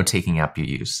what note-taking app you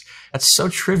use? That's so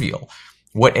trivial.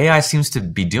 What AI seems to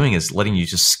be doing is letting you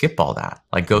just skip all that,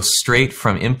 like go straight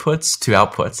from inputs to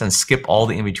outputs and skip all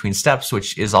the in-between steps,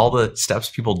 which is all the steps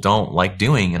people don't like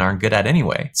doing and aren't good at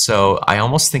anyway. So I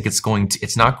almost think it's going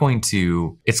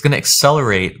to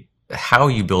accelerate how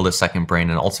you build a second brain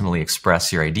and ultimately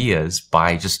express your ideas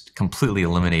by just completely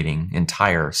eliminating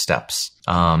entire steps.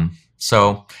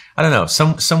 So I don't know.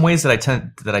 Some ways that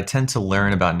I tend to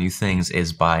learn about new things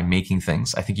is by making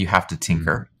things. I think you have to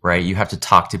tinker, right? You have to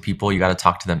talk to people. You got to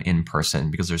talk to them in person,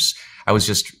 because I was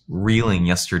just reeling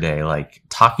yesterday, like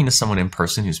talking to someone in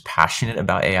person who's passionate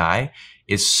about AI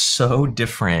is so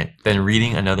different than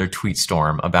reading another tweet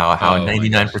storm about how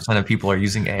 99% of people are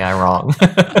using AI wrong.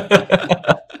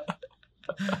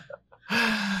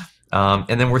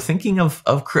 And then we're thinking of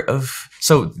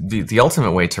so the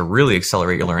ultimate way to really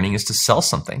accelerate your learning is to sell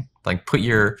something, like put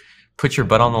your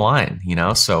butt on the line, you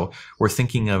know? So we're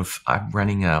thinking of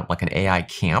running like an AI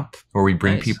camp where we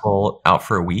bring people out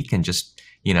for a week and just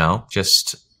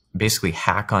basically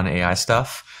hack on AI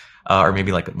stuff, or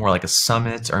maybe like more like a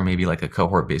summit, or maybe like a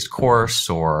cohort based course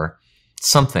or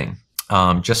something,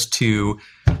 just to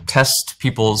test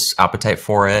people's appetite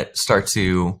for it, start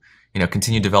to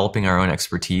continue developing our own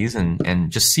expertise,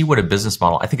 and just see what a business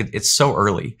model. I think it's so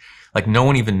early. Like no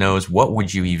one even knows, what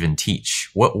would you even teach?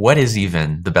 What is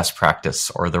even the best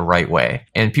practice or the right way?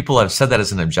 And people have said that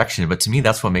as an objection, but to me,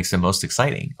 that's what makes it most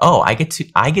exciting. Oh, I get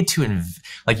to,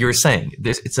 like you were saying,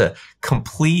 it's a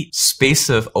complete space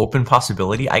of open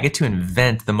possibility. I get to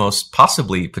invent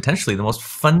potentially the most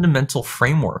fundamental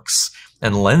frameworks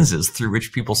and lenses through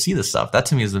which people see this stuff. That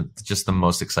to me is just the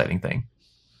most exciting thing.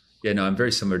 Yeah, no, I'm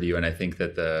very similar to you. And I think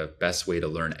that the best way to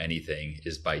learn anything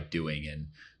is by doing. And,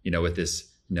 with this,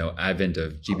 advent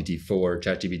of GPT-4,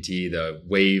 ChatGPT, the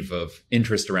wave of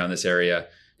interest around this area,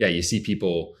 yeah, you see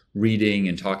people reading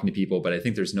and talking to people, but I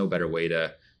think there's no better way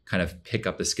to kind of pick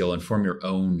up the skill and form your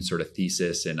own sort of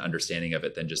thesis and understanding of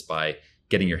it than just by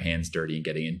getting your hands dirty and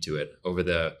getting into it. Over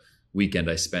the weekend,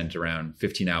 I spent around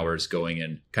 15 hours going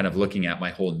and kind of looking at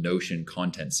my whole Notion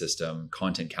content system,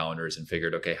 content calendars, and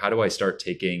figured, okay, how do I start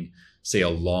taking, say, a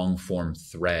long form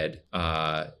thread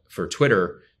for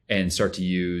Twitter and start to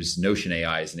use Notion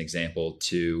AI as an example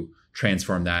to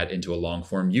transform that into a long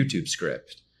form YouTube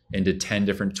script, into 10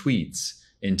 different tweets,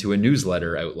 into a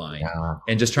newsletter outline,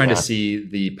 and just trying to see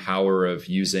the power of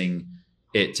using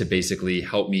it to basically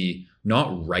help me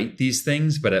not write these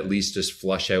things, but at least just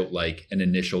flush out like an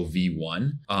initial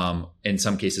V1. In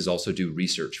some cases, also do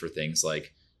research for things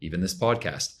like even this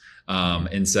podcast.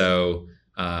 And so,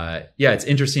 it's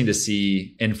interesting to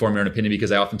see and form your own opinion,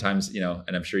 because I oftentimes,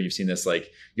 and I'm sure you've seen this,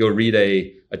 like you'll read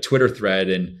a Twitter thread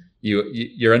and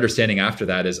your understanding after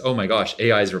that is, oh my gosh,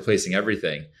 AI is replacing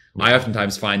everything. Yeah. I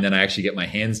oftentimes find that I actually get my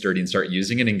hands dirty and start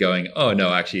using it and going, oh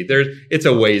no, actually it's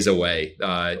a ways away.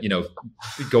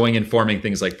 Going and forming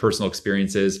things like personal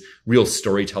experiences, real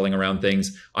storytelling around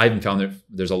things. I even found that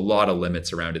there's a lot of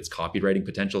limits around its copywriting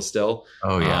potential still.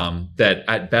 Oh yeah. That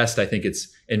at best, I think it's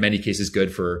in many cases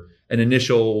good for an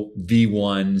initial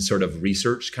V1 sort of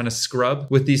research kind of scrub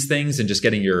with these things and just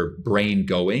getting your brain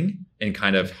going and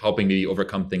kind of helping me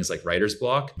overcome things like writer's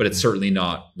block. But it's certainly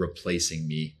not replacing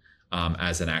me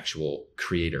as an actual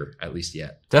creator, at least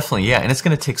yet. Definitely, yeah. And it's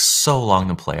going to take so long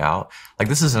to play out. Like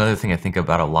this is another thing I think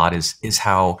about a lot is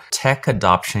how tech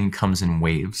adoption comes in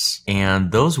waves.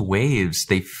 And those waves,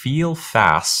 they feel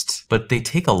fast, but they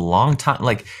take a long time.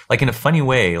 Like in a funny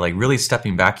way, like really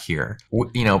stepping back here,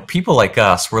 people like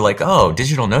us, we're like, oh,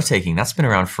 digital note-taking, that's been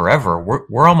around forever.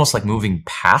 We're almost like moving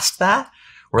past that.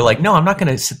 We're like, no, I'm not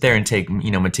going to sit there and take,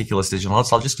 meticulous digital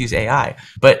notes. I'll just use AI.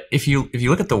 But if you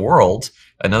look at the world,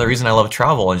 another reason I love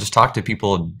travel and just talk to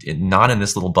people not in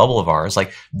this little bubble of ours,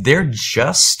 like they're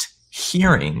just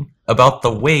hearing about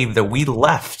the wave that we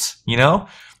left,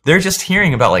 They're just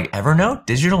hearing about like Evernote,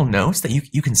 digital notes that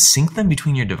you can sync them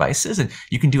between your devices and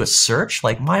you can do a search.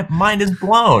 Like my mind is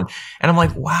blown. And I'm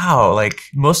like, wow, like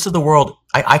most of the world,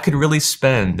 I could really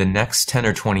spend the next 10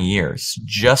 or 20 years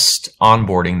just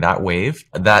onboarding that wave,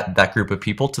 that group of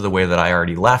people to the way that I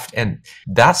already left. And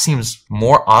that seems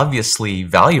more obviously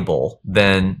valuable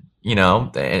than,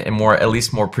 and more, at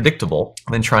least more predictable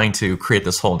than trying to create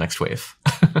this whole next wave.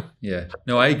 Yeah,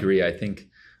 no, I agree. I think,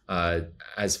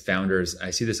 as founders,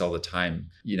 I see this all the time.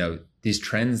 These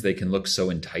trends, they can look so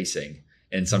enticing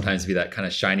and sometimes be that kind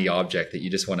of shiny object that you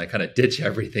just want to kind of ditch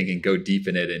everything and go deep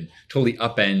in it and totally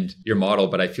upend your model.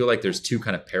 But I feel like there's two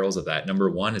kind of perils of that. Number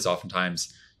one is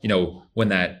oftentimes, when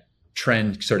that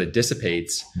trend sort of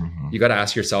dissipates, you got to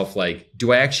ask yourself, like,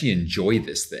 do I actually enjoy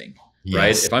this thing? Yes.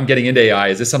 Right? If I'm getting into AI,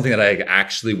 is this something that I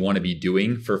actually want to be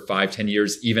doing for 5-10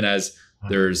 years, even as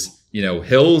there's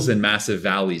hills and massive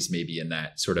valleys maybe in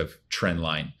that sort of trend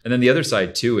line. And then the other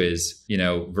side too is,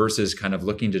 versus kind of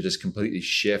looking to just completely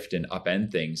shift and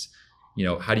upend things,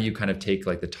 how do you kind of take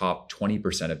like the top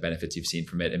 20% of benefits you've seen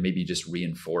from it and maybe just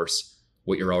reinforce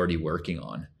what you're already working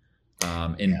on,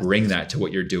 and bring that to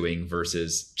what you're doing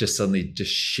versus just suddenly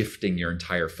just shifting your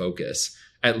entire focus,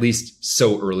 at least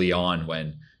so early on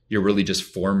when, you're really just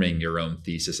forming your own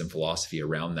thesis and philosophy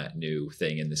around that new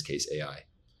thing, in this case, AI?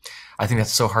 I think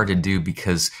that's so hard to do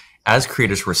because as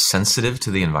creators, we're sensitive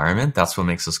to the environment. That's what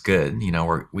makes us good. You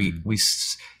know, we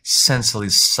sense all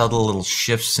these subtle little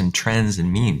shifts and trends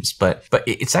and memes. But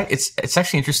it's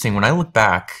actually interesting. When I look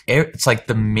back, it's like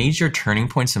the major turning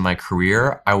points in my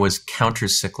career, I was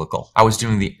counter-cyclical. I was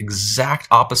doing the exact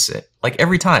opposite, like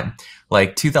every time.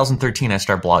 Like 2013, I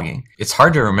started blogging. It's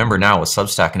hard to remember now with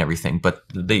Substack and everything, but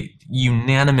the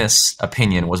unanimous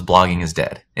opinion was blogging is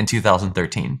dead in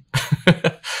 2013.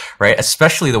 Right?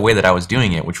 Especially the way that I was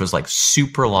doing it, which was like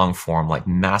super long form, like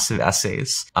massive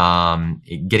essays,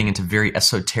 getting into very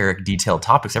esoteric, detailed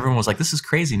topics. Everyone was like, this is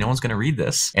crazy. No one's going to read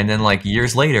this. And then like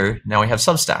years later, now we have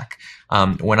Substack.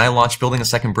 When I launched Building a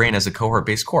Second Brain as a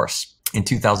cohort-based course in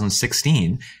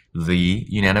 2016, the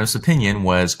unanimous opinion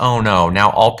was, oh no,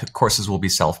 now all courses will be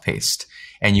self-paced.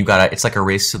 And you gotta, it's like a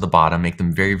race to the bottom, make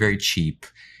them very, very cheap.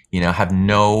 You know, have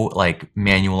no like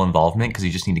manual involvement because you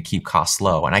just need to keep costs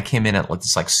low. And I came in at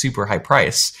this like super high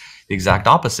price, the exact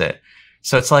opposite.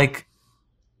 So it's like,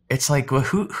 well,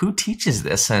 who teaches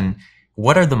this, and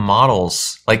what are the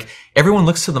models? Like everyone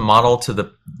looks to the model,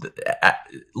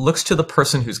 looks to the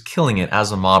person who's killing it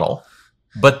as a model,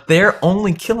 but they're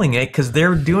only killing it because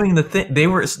they're doing the thing.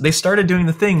 They started doing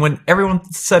the thing when everyone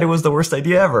said it was the worst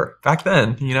idea ever back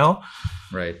then. You know,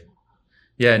 right?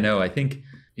 Yeah, no, I think.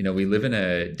 You know, we live in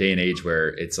a day and age where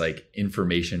it's like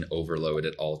information overload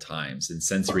at all times, and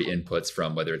sensory inputs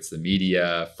from whether it's the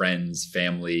media, friends,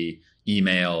 family,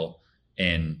 email,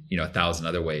 and, you know, 1,000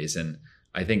 other ways. And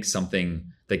I think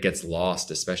something that gets lost,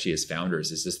 especially as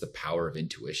founders, is just the power of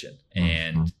intuition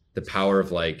and the power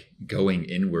of like going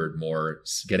inward more,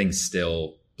 getting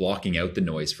still, blocking out the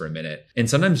noise for a minute. And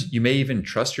sometimes you may even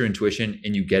trust your intuition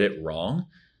and you get it wrong.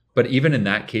 But even in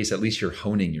that case, at least you're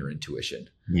honing your intuition.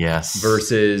 Yes.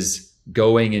 Versus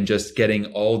going and just getting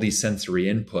all these sensory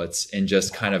inputs and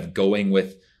just kind of going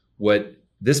with what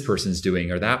this person's doing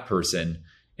or that person,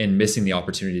 and missing the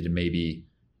opportunity to maybe,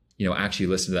 you know, actually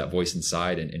listen to that voice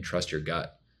inside and trust your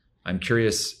gut. I'm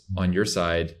curious on your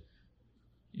side,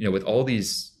 you know, with all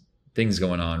these things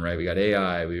going on, right? We got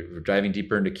AI, we're diving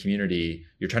deeper into community.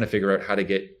 You're trying to figure out how to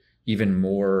get even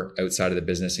more outside of the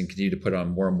business and continue to put on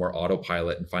more and more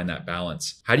autopilot and find that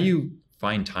balance. How do you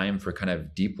find time for kind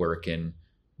of deep work and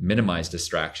minimize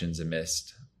distractions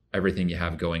amidst everything you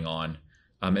have going on?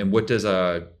 And what does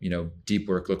deep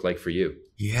work look like for you?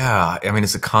 Yeah, I mean,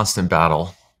 it's a constant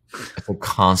battle. It's a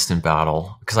constant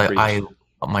battle because I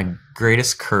my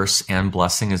greatest curse and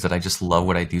blessing is that I just love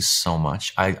what I do so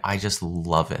much. I just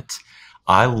love it.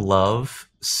 I love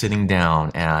sitting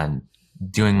down and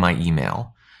doing my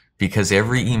email, because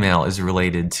every email is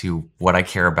related to what I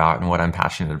care about and what I'm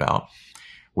passionate about,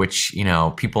 which, you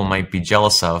know, people might be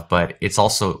jealous of, but it's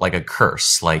also like a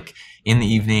curse. Like in the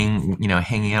evening, you know,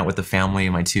 hanging out with the family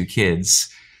and my 2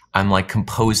 kids, I'm like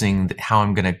composing how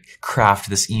I'm going to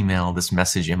craft this email, this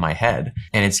message in my head.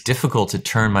 And it's difficult to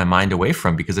turn my mind away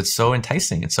from because it's so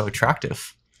enticing. It's so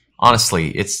attractive. Honestly,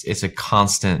 it's a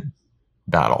constant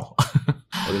battle.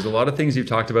 Well, there's a lot of things you've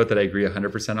talked about that I agree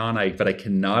 100% on, but I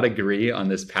cannot agree on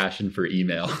this passion for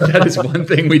email. That is one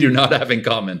thing we do not have in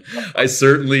common. I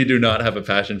certainly do not have a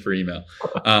passion for email.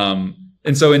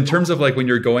 And so in terms of like when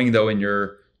you're going though, and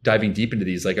you're diving deep into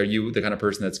these, like, are you the kind of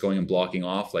person that's going and blocking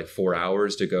off like 4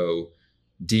 hours to go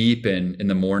deep and in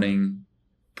the morning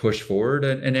push forward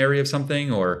an area of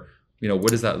something? Or, you know, what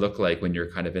does that look like when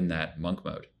you're kind of in that monk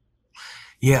mode?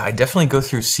 Yeah, I definitely go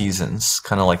through seasons,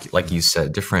 kind of like you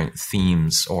said, different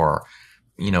themes or,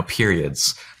 you know,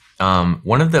 periods.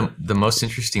 One of the most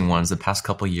interesting ones the past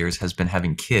couple of years has been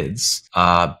having kids,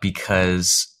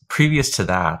 because previous to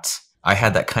that, I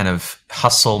had that kind of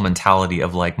hustle mentality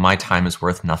of like, my time is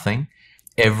worth nothing.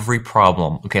 Every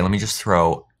problem, okay, let me just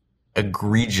throw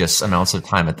egregious amounts of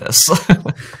time at this.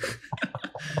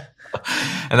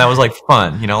 And that was like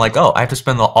fun, you know, like, oh, I have to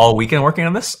spend all weekend working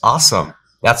on this? Awesome.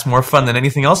 That's more fun than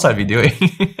anything else I'd be doing.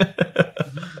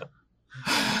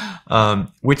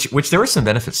 Which there were some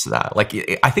benefits to that.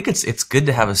 Like, I think it's good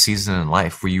to have a season in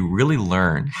life where you really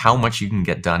learn how much you can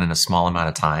get done in a small amount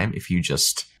of time if you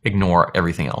just ignore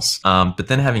everything else. But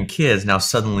then having kids, now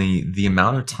suddenly the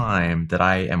amount of time that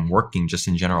I am working just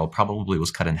in general probably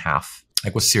was cut in half.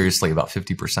 Like, was seriously about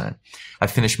 50%. I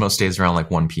finished most days around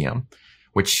like 1 p.m.,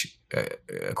 which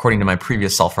according to my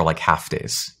previous self are like half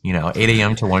days. You know, 8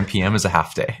 a.m. to 1 p.m. is a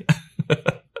half day.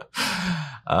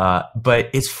 But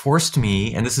it's forced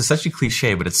me, and this is such a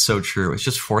cliche, but it's so true. It's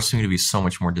just forced me to be so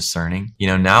much more discerning. You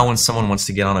know, now when someone wants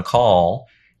to get on a call,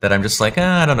 that I'm just like,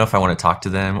 I don't know if I want to talk to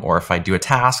them, or if I do a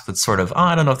task that's sort of,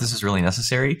 I don't know if this is really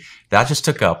necessary. That just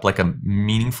took up like a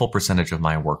meaningful percentage of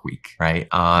my work week, right?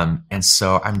 And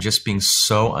so I'm just being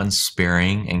so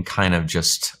unsparing and kind of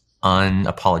just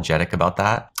unapologetic about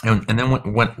that. And then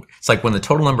when it's like when the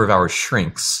total number of hours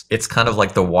shrinks, it's kind of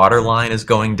like the water line is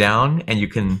going down, and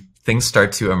things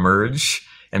start to emerge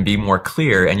and be more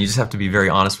clear, and you just have to be very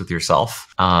honest with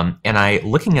yourself.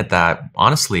 Looking at that,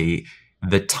 honestly,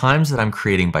 the times that I'm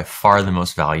creating by far the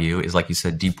most value is, like you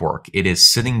said, deep work. It is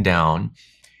sitting down,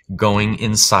 going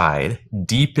inside,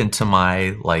 deep into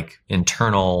my like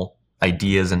internal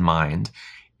ideas and mind,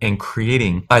 and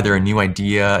creating either a new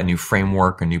idea, a new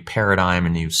framework, a new paradigm, a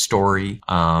new story.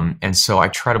 And so I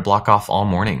try to block off all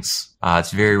mornings.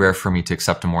 It's very rare for me to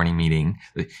accept a morning meeting.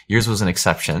 Yours was an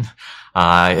exception.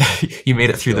 You made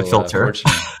it through the filter.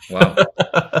 Wow.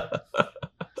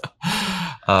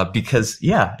 Because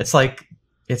yeah, it's like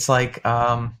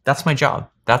that's my job.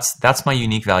 That's my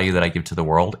unique value that I give to the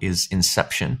world, is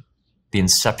inception, the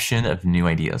inception of new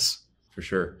ideas. For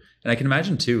sure. And I can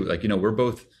imagine too, like, we're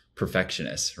both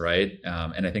perfectionists, right?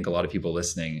 And I think a lot of people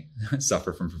listening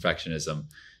suffer from perfectionism,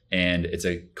 and it's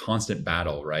a constant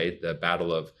battle, right? The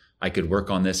battle of, I could work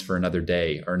on this for another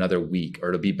day or another week, or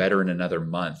it'll be better in another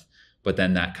month. But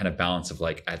then that kind of balance of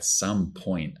like, at some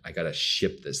point, I got to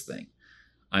ship this thing.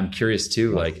 I'm curious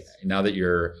too, like now that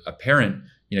you're a parent,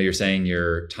 you're saying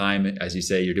your time, as you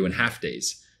say, you're doing half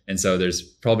days. And so there's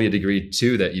probably a degree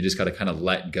too that you just got to kind of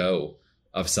let go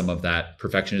of some of that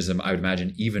perfectionism, I would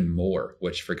imagine, even more,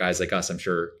 which for guys like us, I'm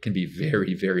sure can be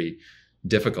very, very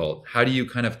difficult. How do you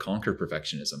kind of conquer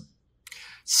perfectionism?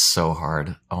 So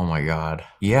hard. Oh my God.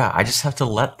 Yeah, I just have to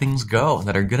let things go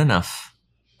that are good enough.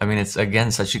 I mean, it's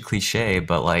again such a cliche,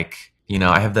 but like,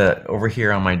 I have over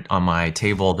here on my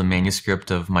table the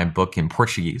manuscript of my book in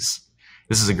Portuguese.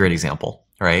 This is a great example,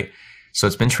 right? So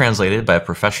it's been translated by a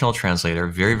professional translator,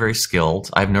 very, very skilled.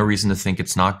 I have no reason to think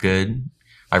it's not good.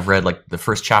 I've read like the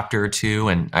first chapter or two,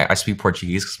 and I speak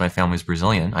Portuguese because my family's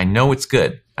Brazilian. I know it's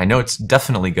good. I know it's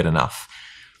definitely good enough.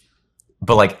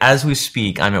 But like, as we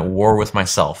speak, I'm at war with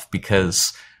myself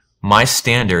because my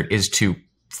standard is to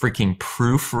freaking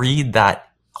proofread that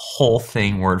whole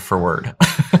thing word for word.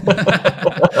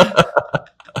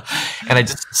 And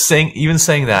even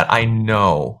saying that, I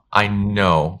know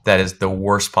that is the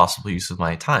worst possible use of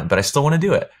my time, but I still want to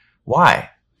do it. Why?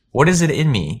 What is it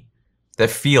in me that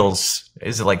feels,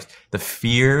 is it like the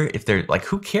fear? If they're like,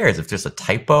 who cares if there's a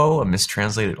typo, a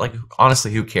mistranslated, like,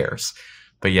 honestly, who cares?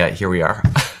 But yeah, here we are.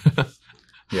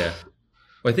 Yeah.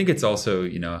 Well, I think it's also,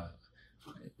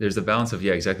 there's a balance of,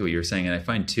 yeah, exactly what you're saying. And I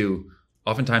find too,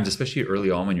 oftentimes, especially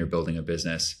early on when you're building a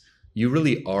business, you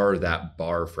really are that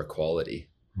bar for quality,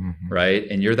 right?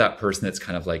 And you're that person that's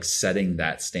kind of like setting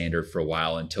that standard for a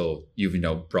while until you've,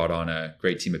 brought on a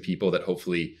great team of people that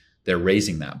hopefully they're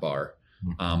raising that bar.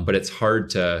 But it's hard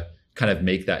to kind of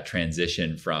make that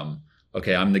transition from,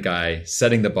 okay, I'm the guy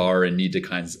setting the bar and need to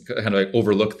kind of like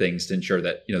overlook things to ensure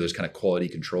that, there's kind of quality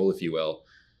control, if you will,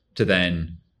 to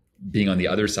then being on the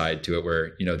other side to it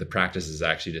where, the practice is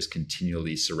actually just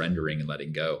continually surrendering and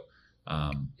letting go.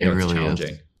 It really it's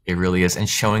challenging. It really is. And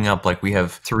showing up, like we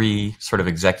have 3 sort of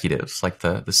executives, like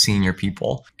the senior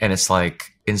people. And it's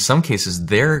like, in some cases,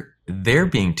 they're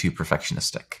being too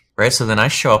perfectionistic, right? So then I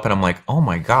show up and I'm like, oh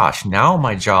my gosh, now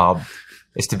my job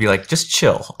is to be like, just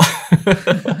chill.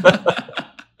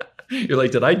 You're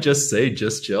like, did I just say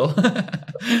just chill?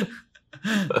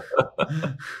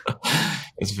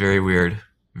 It's very weird.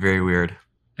 Very weird.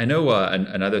 I know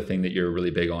another thing that you're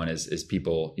really big on is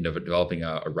people, developing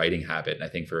a writing habit. And I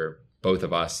think for both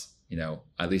of us,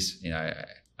 at least,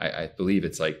 I believe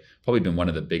it's like probably been one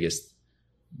of the biggest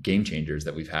game changers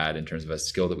that we've had in terms of a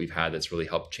skill that we've had that's really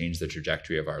helped change the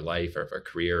trajectory of our life or of our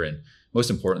career. And most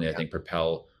importantly, I think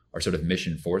propel our sort of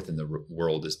mission forth in the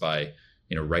world is by,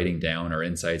 writing down our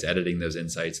insights, editing those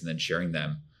insights, and then sharing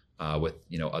them with,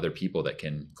 other people that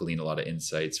can glean a lot of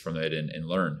insights from it and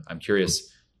learn. I'm curious,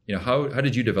 how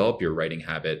did you develop your writing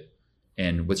habit,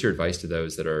 and what's your advice to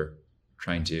those that are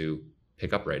trying to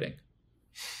pick up writing?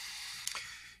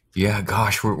 Yeah,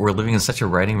 gosh, we're living in such a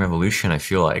writing revolution. I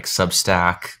feel like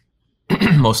Substack,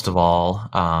 most of all,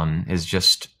 is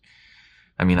just,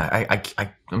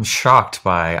 I'm shocked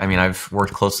by, I've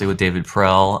worked closely with David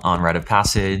Perel on Rite of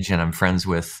Passage, and I'm friends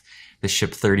with the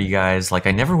Ship 30 guys. Like,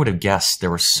 I never would have guessed there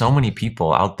were so many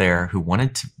people out there who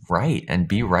wanted to write and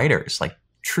be writers, like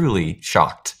truly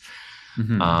shocked.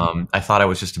 I thought I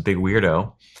was just a big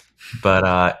weirdo,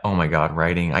 but, oh my God,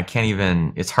 writing,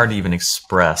 it's hard to even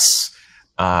express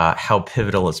how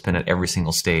pivotal it's been at every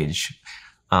single stage.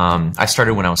 I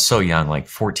started when I was so young, like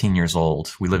 14 years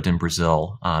old. We lived in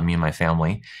Brazil, me and my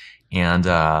family. And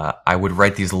I would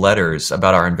write these letters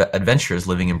about our adventures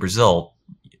living in Brazil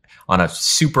on a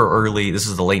super early, this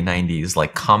is the late 90s,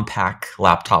 like compact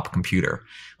laptop computer,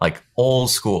 like old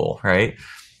school, right?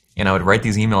 And I would write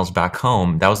these emails back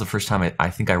home. That was the first time I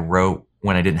think I wrote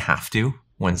when I didn't have to,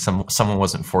 when someone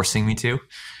wasn't forcing me to.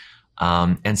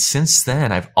 And since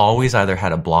then, I've always either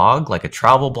had a blog, like a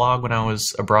travel blog when I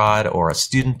was abroad, or a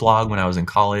student blog when I was in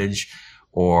college,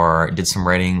 or did some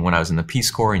writing when I was in the Peace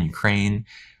Corps in Ukraine.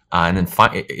 And then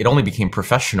it only became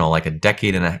professional like a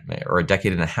decade and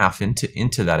a half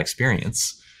into that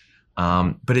experience.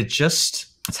 But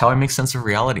it's how I make sense of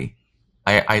reality.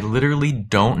 I literally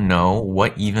don't know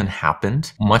what even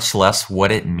happened, much less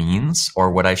what it means or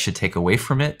what I should take away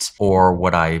from it or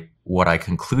what I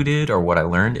concluded or what I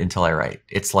learned until I write.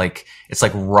 It's like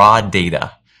raw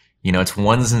data. It's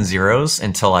ones and zeros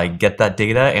until I get that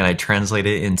data and I translate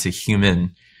it into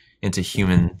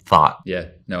human thought. Yeah,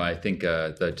 no, I think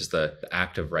the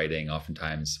act of writing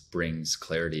oftentimes brings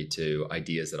clarity to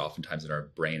ideas that oftentimes in our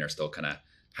brain are still kind of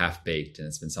half baked. And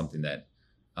it's been something that,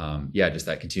 just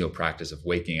that continual practice of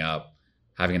waking up,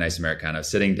 having a nice Americano,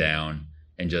 sitting down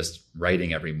and just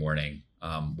writing every morning.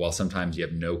 While sometimes you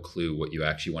have no clue what you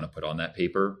actually want to put on that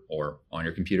paper or on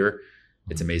your computer,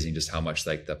 it's amazing just how much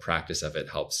like the practice of it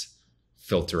helps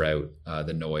filter out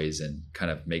the noise and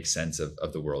kind of make sense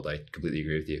of the world. I completely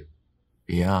agree with you.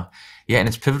 Yeah. And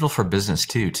it's pivotal for business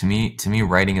too. To me,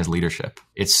 writing is leadership.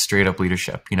 It's straight up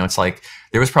leadership. It's like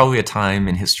there was probably a time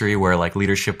in history where like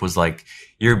leadership was like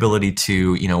your ability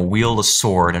to, wield a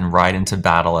sword and ride into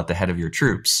battle at the head of your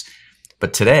troops.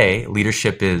 But today,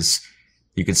 leadership is,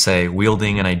 you could say,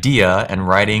 wielding an idea and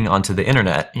writing onto the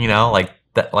internet, like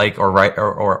that, like,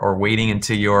 or wading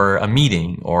into a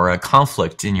meeting or a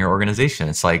conflict in your organization.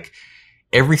 It's like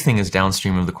everything is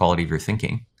downstream of the quality of your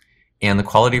thinking. And the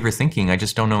quality of your thinking, I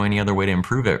just don't know any other way to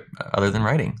improve it other than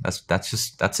writing.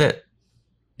 That's it.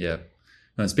 Yeah.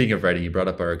 And speaking of writing, you brought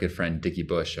up our good friend Dickie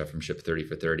Bush from Ship 30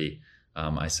 for 30.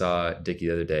 I saw Dickie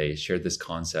the other day shared this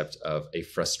concept of a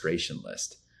frustration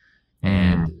list.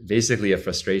 And basically a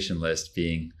frustration list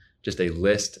being just a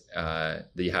list that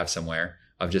you have somewhere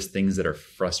of just things that are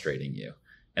frustrating you.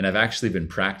 And I've actually been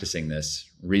practicing this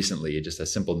recently, just a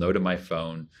simple note on my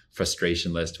phone,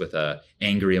 frustration list with a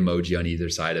angry emoji on either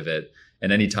side of it.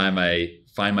 And anytime I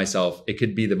find myself, it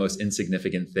could be the most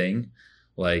insignificant thing,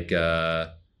 like,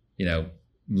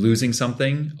 losing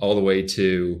something, all the way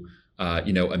to,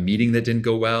 a meeting that didn't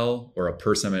go well, or a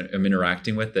person I'm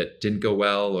interacting with that didn't go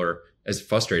well, or has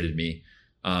frustrated me,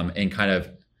 and kind of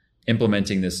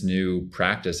implementing this new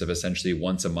practice of essentially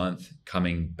once a month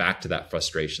coming back to that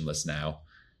frustration list now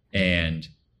and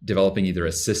developing either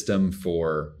a system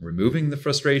for removing the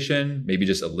frustration, maybe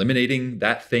just eliminating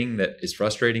that thing that is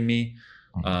frustrating me,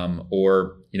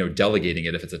 or, delegating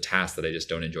it if it's a task that I just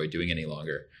don't enjoy doing any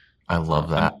longer. I love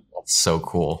that. That's so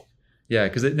cool. Yeah,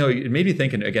 because it made me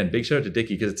think, and again, big shout out to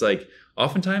Dickie, because it's like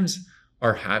oftentimes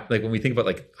like when we think about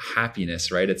like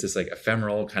happiness, right? It's this like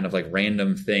ephemeral kind of like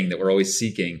random thing that we're always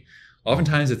seeking.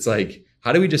 Oftentimes it's like,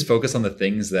 how do we just focus on the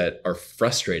things that are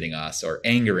frustrating us or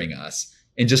angering us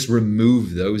and just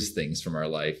remove those things from our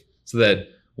life so that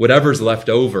whatever's left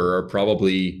over are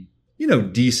probably,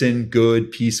 decent,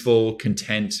 good, peaceful,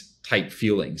 content type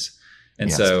feelings. And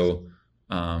Yes. so,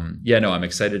 I'm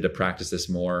excited to practice this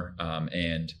more,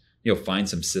 and, find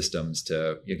some systems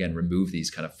to, again, remove these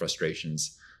kind of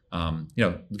frustrations.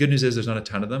 The good news is there's not a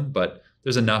ton of them, but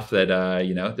there's enough that,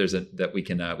 that we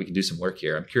can do some work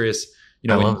here. I'm curious,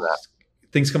 I when love that.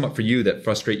 things come up for you that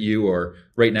frustrate you, or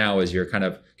right now as you're kind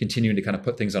of continuing to kind of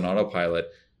put things on autopilot,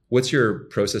 what's your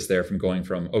process there from going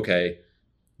from, okay,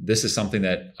 this is something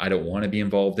that I don't want to be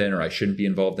involved in, or I shouldn't be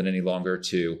involved in any longer,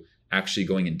 to actually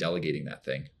going and delegating that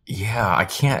thing? Yeah, I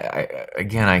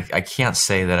can't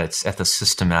say that it's at the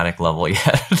systematic level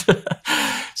yet.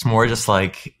 It's more just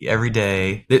like every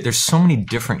day. There's so many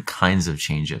different kinds of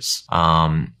changes.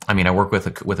 I work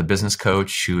with a business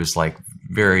coach who is like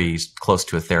very close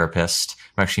to a therapist.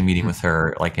 I'm actually meeting with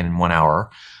her like in 1 hour,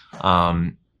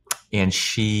 and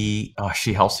she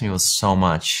helps me with so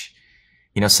much.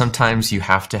 Sometimes you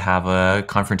have to have a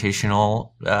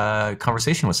confrontational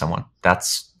conversation with someone.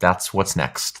 That's what's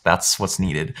next. That's what's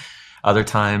needed. Other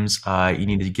times, you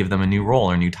need to give them a new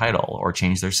role or a new title, or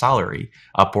change their salary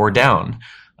up or down,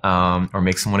 or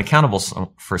make someone accountable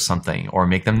for something, or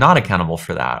make them not accountable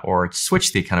for that, or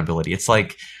switch the accountability. It's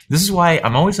like, this is why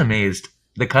I'm always amazed.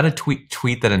 The kind of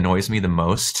tweet that annoys me the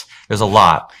most, there's a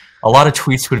lot of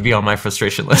tweets would be on my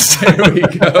frustration list. There we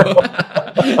go.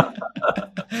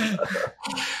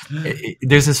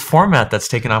 There's this format that's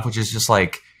taken off, which is just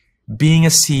like being a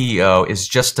CEO is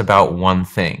just about one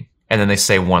thing. And then they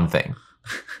say one thing.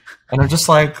 And I'm just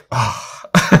like, oh.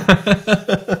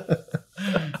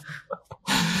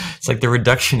 It's like the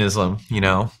reductionism, you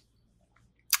know?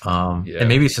 And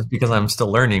maybe it's just because I'm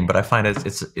still learning, but I find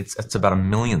it's about a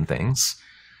million things.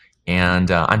 And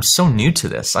I'm so new to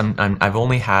this. I've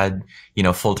only had, you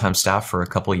know, full-time staff for a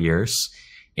couple of years,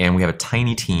 and we have a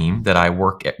tiny team that I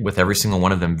work with every single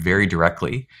one of them very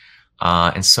directly.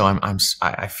 And so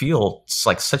I feel it's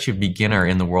like such a beginner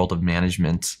in the world of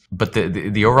management, but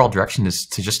the overall direction is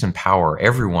to just empower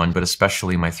everyone, but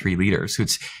especially my 3 leaders who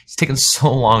it's taken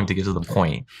so long to get to the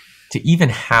point to even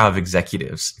have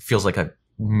executives. It feels like a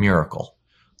miracle,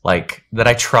 like that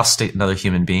I trust another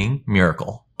human being,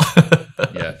 miracle.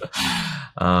 Yeah.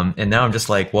 And now I'm just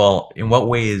like, well, in what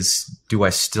ways do I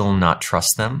still not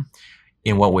trust them?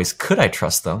 In what ways could I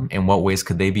trust them? In what ways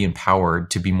could they be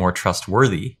empowered to be more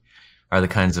trustworthy? Are the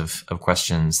kinds of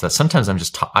questions that sometimes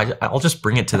I'll just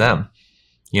bring it to them,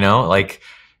 you know, like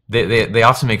they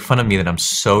often make fun of me that I'm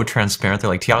so transparent. They're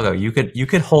like, Tiago, you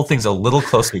could hold things a little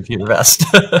closer to your vest.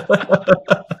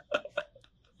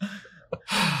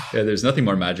 Yeah, there's nothing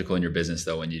more magical in your business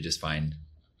though when you just find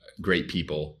great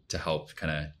people to help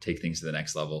kind of take things to the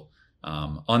next level.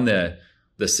 On the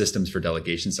systems for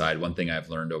delegation side, one thing I've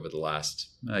learned over the last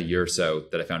year or so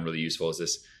that I found really useful is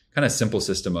this kind of simple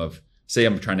system of, say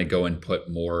I'm trying to go and put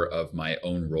more of my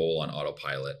own role on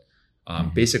autopilot.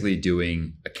 Basically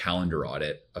doing a calendar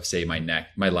audit of, say,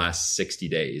 my last 60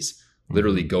 days,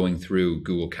 literally going through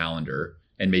Google Calendar.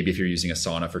 And maybe if you're using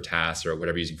Asana for tasks or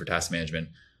whatever you're using for task management,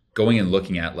 going and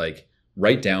looking at, like,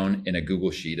 write down in a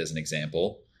Google Sheet as an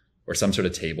example, or some sort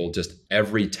of table, just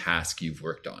every task you've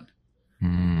worked on.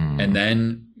 And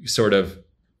then sort of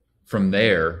from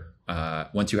there,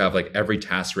 once you have like every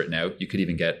task written out, you could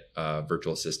even get a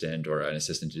virtual assistant or an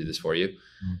assistant to do this for you.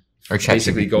 Or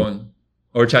ChatGPT.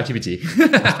 Or ChatGPT.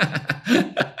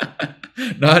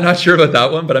 Not sure about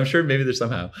that one, but I'm sure maybe there's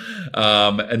somehow.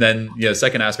 And then, you know,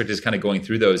 second aspect is kind of going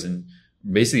through those and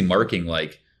basically marking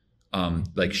like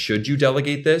should you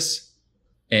delegate this?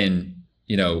 And,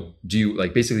 you know, do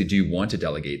you want to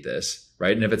delegate this?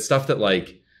 Right. And if it's stuff that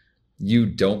like you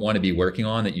don't want to be working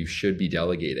on that you should be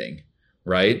delegating,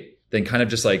 right? Then kind of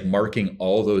just like marking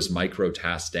all those micro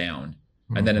tasks down.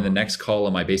 And then in the next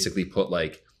column, I basically put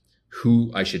like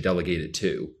who I should delegate it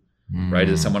to, right?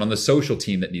 Is it someone on the social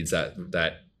team that needs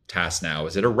that task now?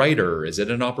 Is it a writer? Is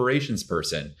it an operations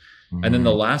person? And then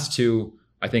the last two,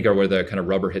 I think, are where the kind of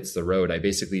rubber hits the road. I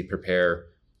basically prepare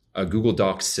a Google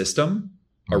Docs system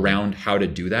around how to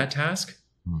do that task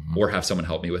or have someone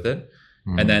help me with it.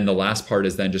 And then the last part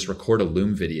is then just record a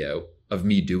Loom video of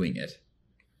me doing it.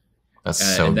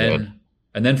 That's so good.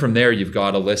 And then from there, you've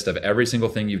got a list of every single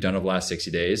thing you've done over the last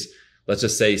 60 days. Let's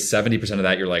just say 70% of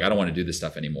that, you're like, I don't want to do this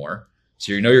stuff anymore.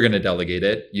 So you know you're going to delegate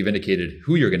it. You've indicated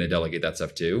who you're going to delegate that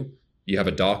stuff to. You have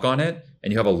a doc on it,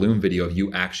 and you have a Loom video of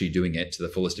you actually doing it to the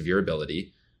fullest of your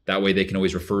ability. That way they can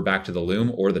always refer back to the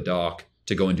Loom or the doc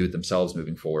to go and do it themselves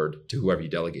moving forward to whoever you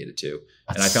delegate it to.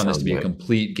 And I found this to be a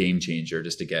complete game changer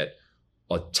just to get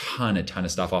a ton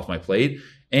of stuff off my plate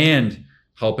and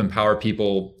help empower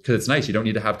people, because it's nice. You don't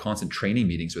need to have constant training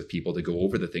meetings with people to go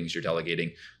over the things you're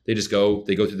delegating. They go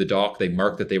through the doc, they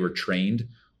mark that they were trained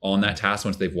on that task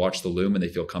once they've watched the Loom and they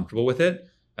feel comfortable with it,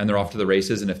 and they're off to the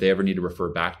races. And if they ever need to refer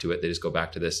back to it, they just go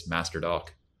back to this master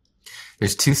doc.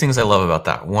 There's 2 things I love about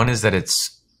that. One is that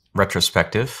it's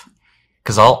retrospective,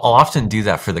 because I'll often do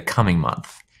that for the coming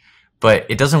month. But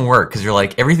it doesn't work because you're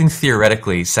like, everything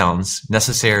theoretically sounds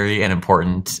necessary and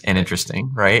important and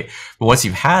interesting, right? But once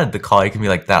you've had the call, you can be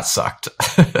like, that sucked.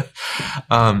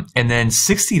 And then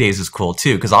 60 days is cool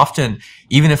too, because often,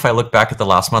 even if I look back at the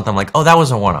last month, I'm like, oh, that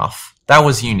was a one-off. That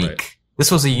was unique. Right.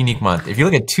 This was a unique month. If you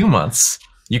look at 2 months,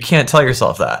 you can't tell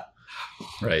yourself that.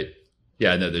 Right.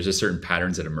 Yeah, no, there's just certain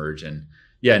patterns that emerge. And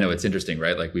yeah, no, it's interesting,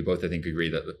 right? Like we both, I think, agree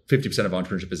that 50% of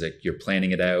entrepreneurship is like you're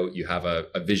planning it out, you have a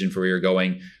vision for where you're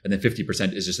going, and then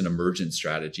 50% is just an emergent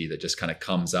strategy that just kind of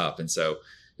comes up. And so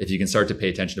if you can start to pay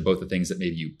attention to both the things that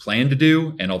maybe you plan to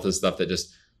do and all the stuff that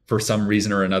just for some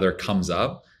reason or another comes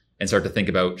up, and start to think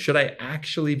about, should I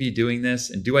actually be doing this?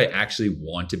 And do I actually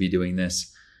want to be doing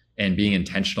this? And being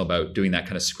intentional about doing that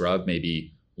kind of scrub,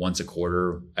 maybe once a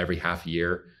quarter, every half a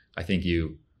year, I think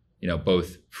you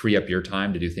both free up your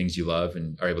time to do things you love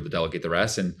and are able to delegate the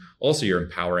rest. And also you're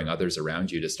empowering others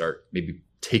around you to start maybe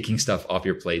taking stuff off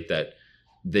your plate that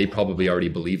they probably already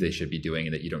believe they should be doing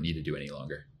and that you don't need to do any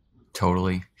longer.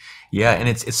 Totally. Yeah. And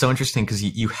it's so interesting because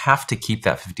you have to keep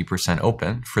that 50%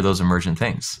 open for those emergent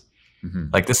things.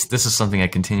 Like this is something I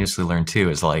continuously learn too,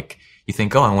 is like, you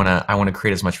think, oh, I want to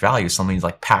create as much value. So let me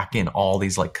like pack in all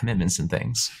these like commitments and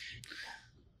things.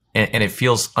 And it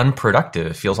feels unproductive.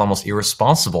 It feels almost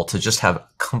irresponsible to just have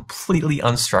completely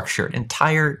unstructured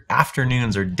entire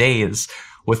afternoons or days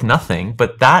with nothing.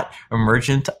 But that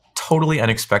emergent, totally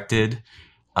unexpected,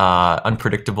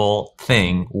 unpredictable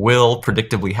thing will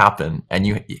predictably happen.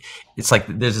 And it's like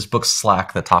there's this book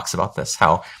Slack that talks about this,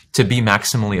 how to be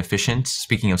maximally efficient,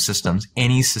 speaking of systems,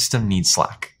 any system needs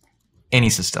Slack. Any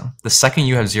system. The second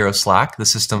you have zero Slack, the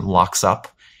system locks up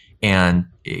and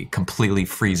it completely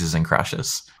freezes and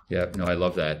crashes. Yeah, no, I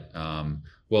love that.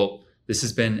 Well, this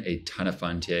has been a ton of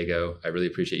fun, Tiago. I really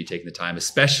appreciate you taking the time,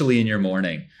 especially in your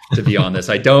morning, to be on this.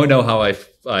 I don't know how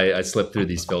I slipped through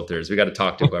these filters. We got to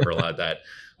talk to whoever allowed that.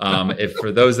 If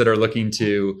for those that are looking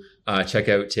to check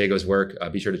out Tiago's work,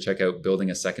 be sure to check out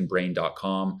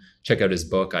buildingasecondbrain.com. Check out his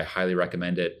book. I highly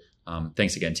recommend it.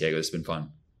 Thanks again, Tiago. This has been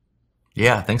fun.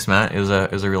 Yeah, thanks, Matt. It was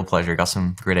a real pleasure. Got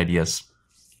some great ideas.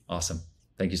 Awesome.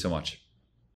 Thank you so much.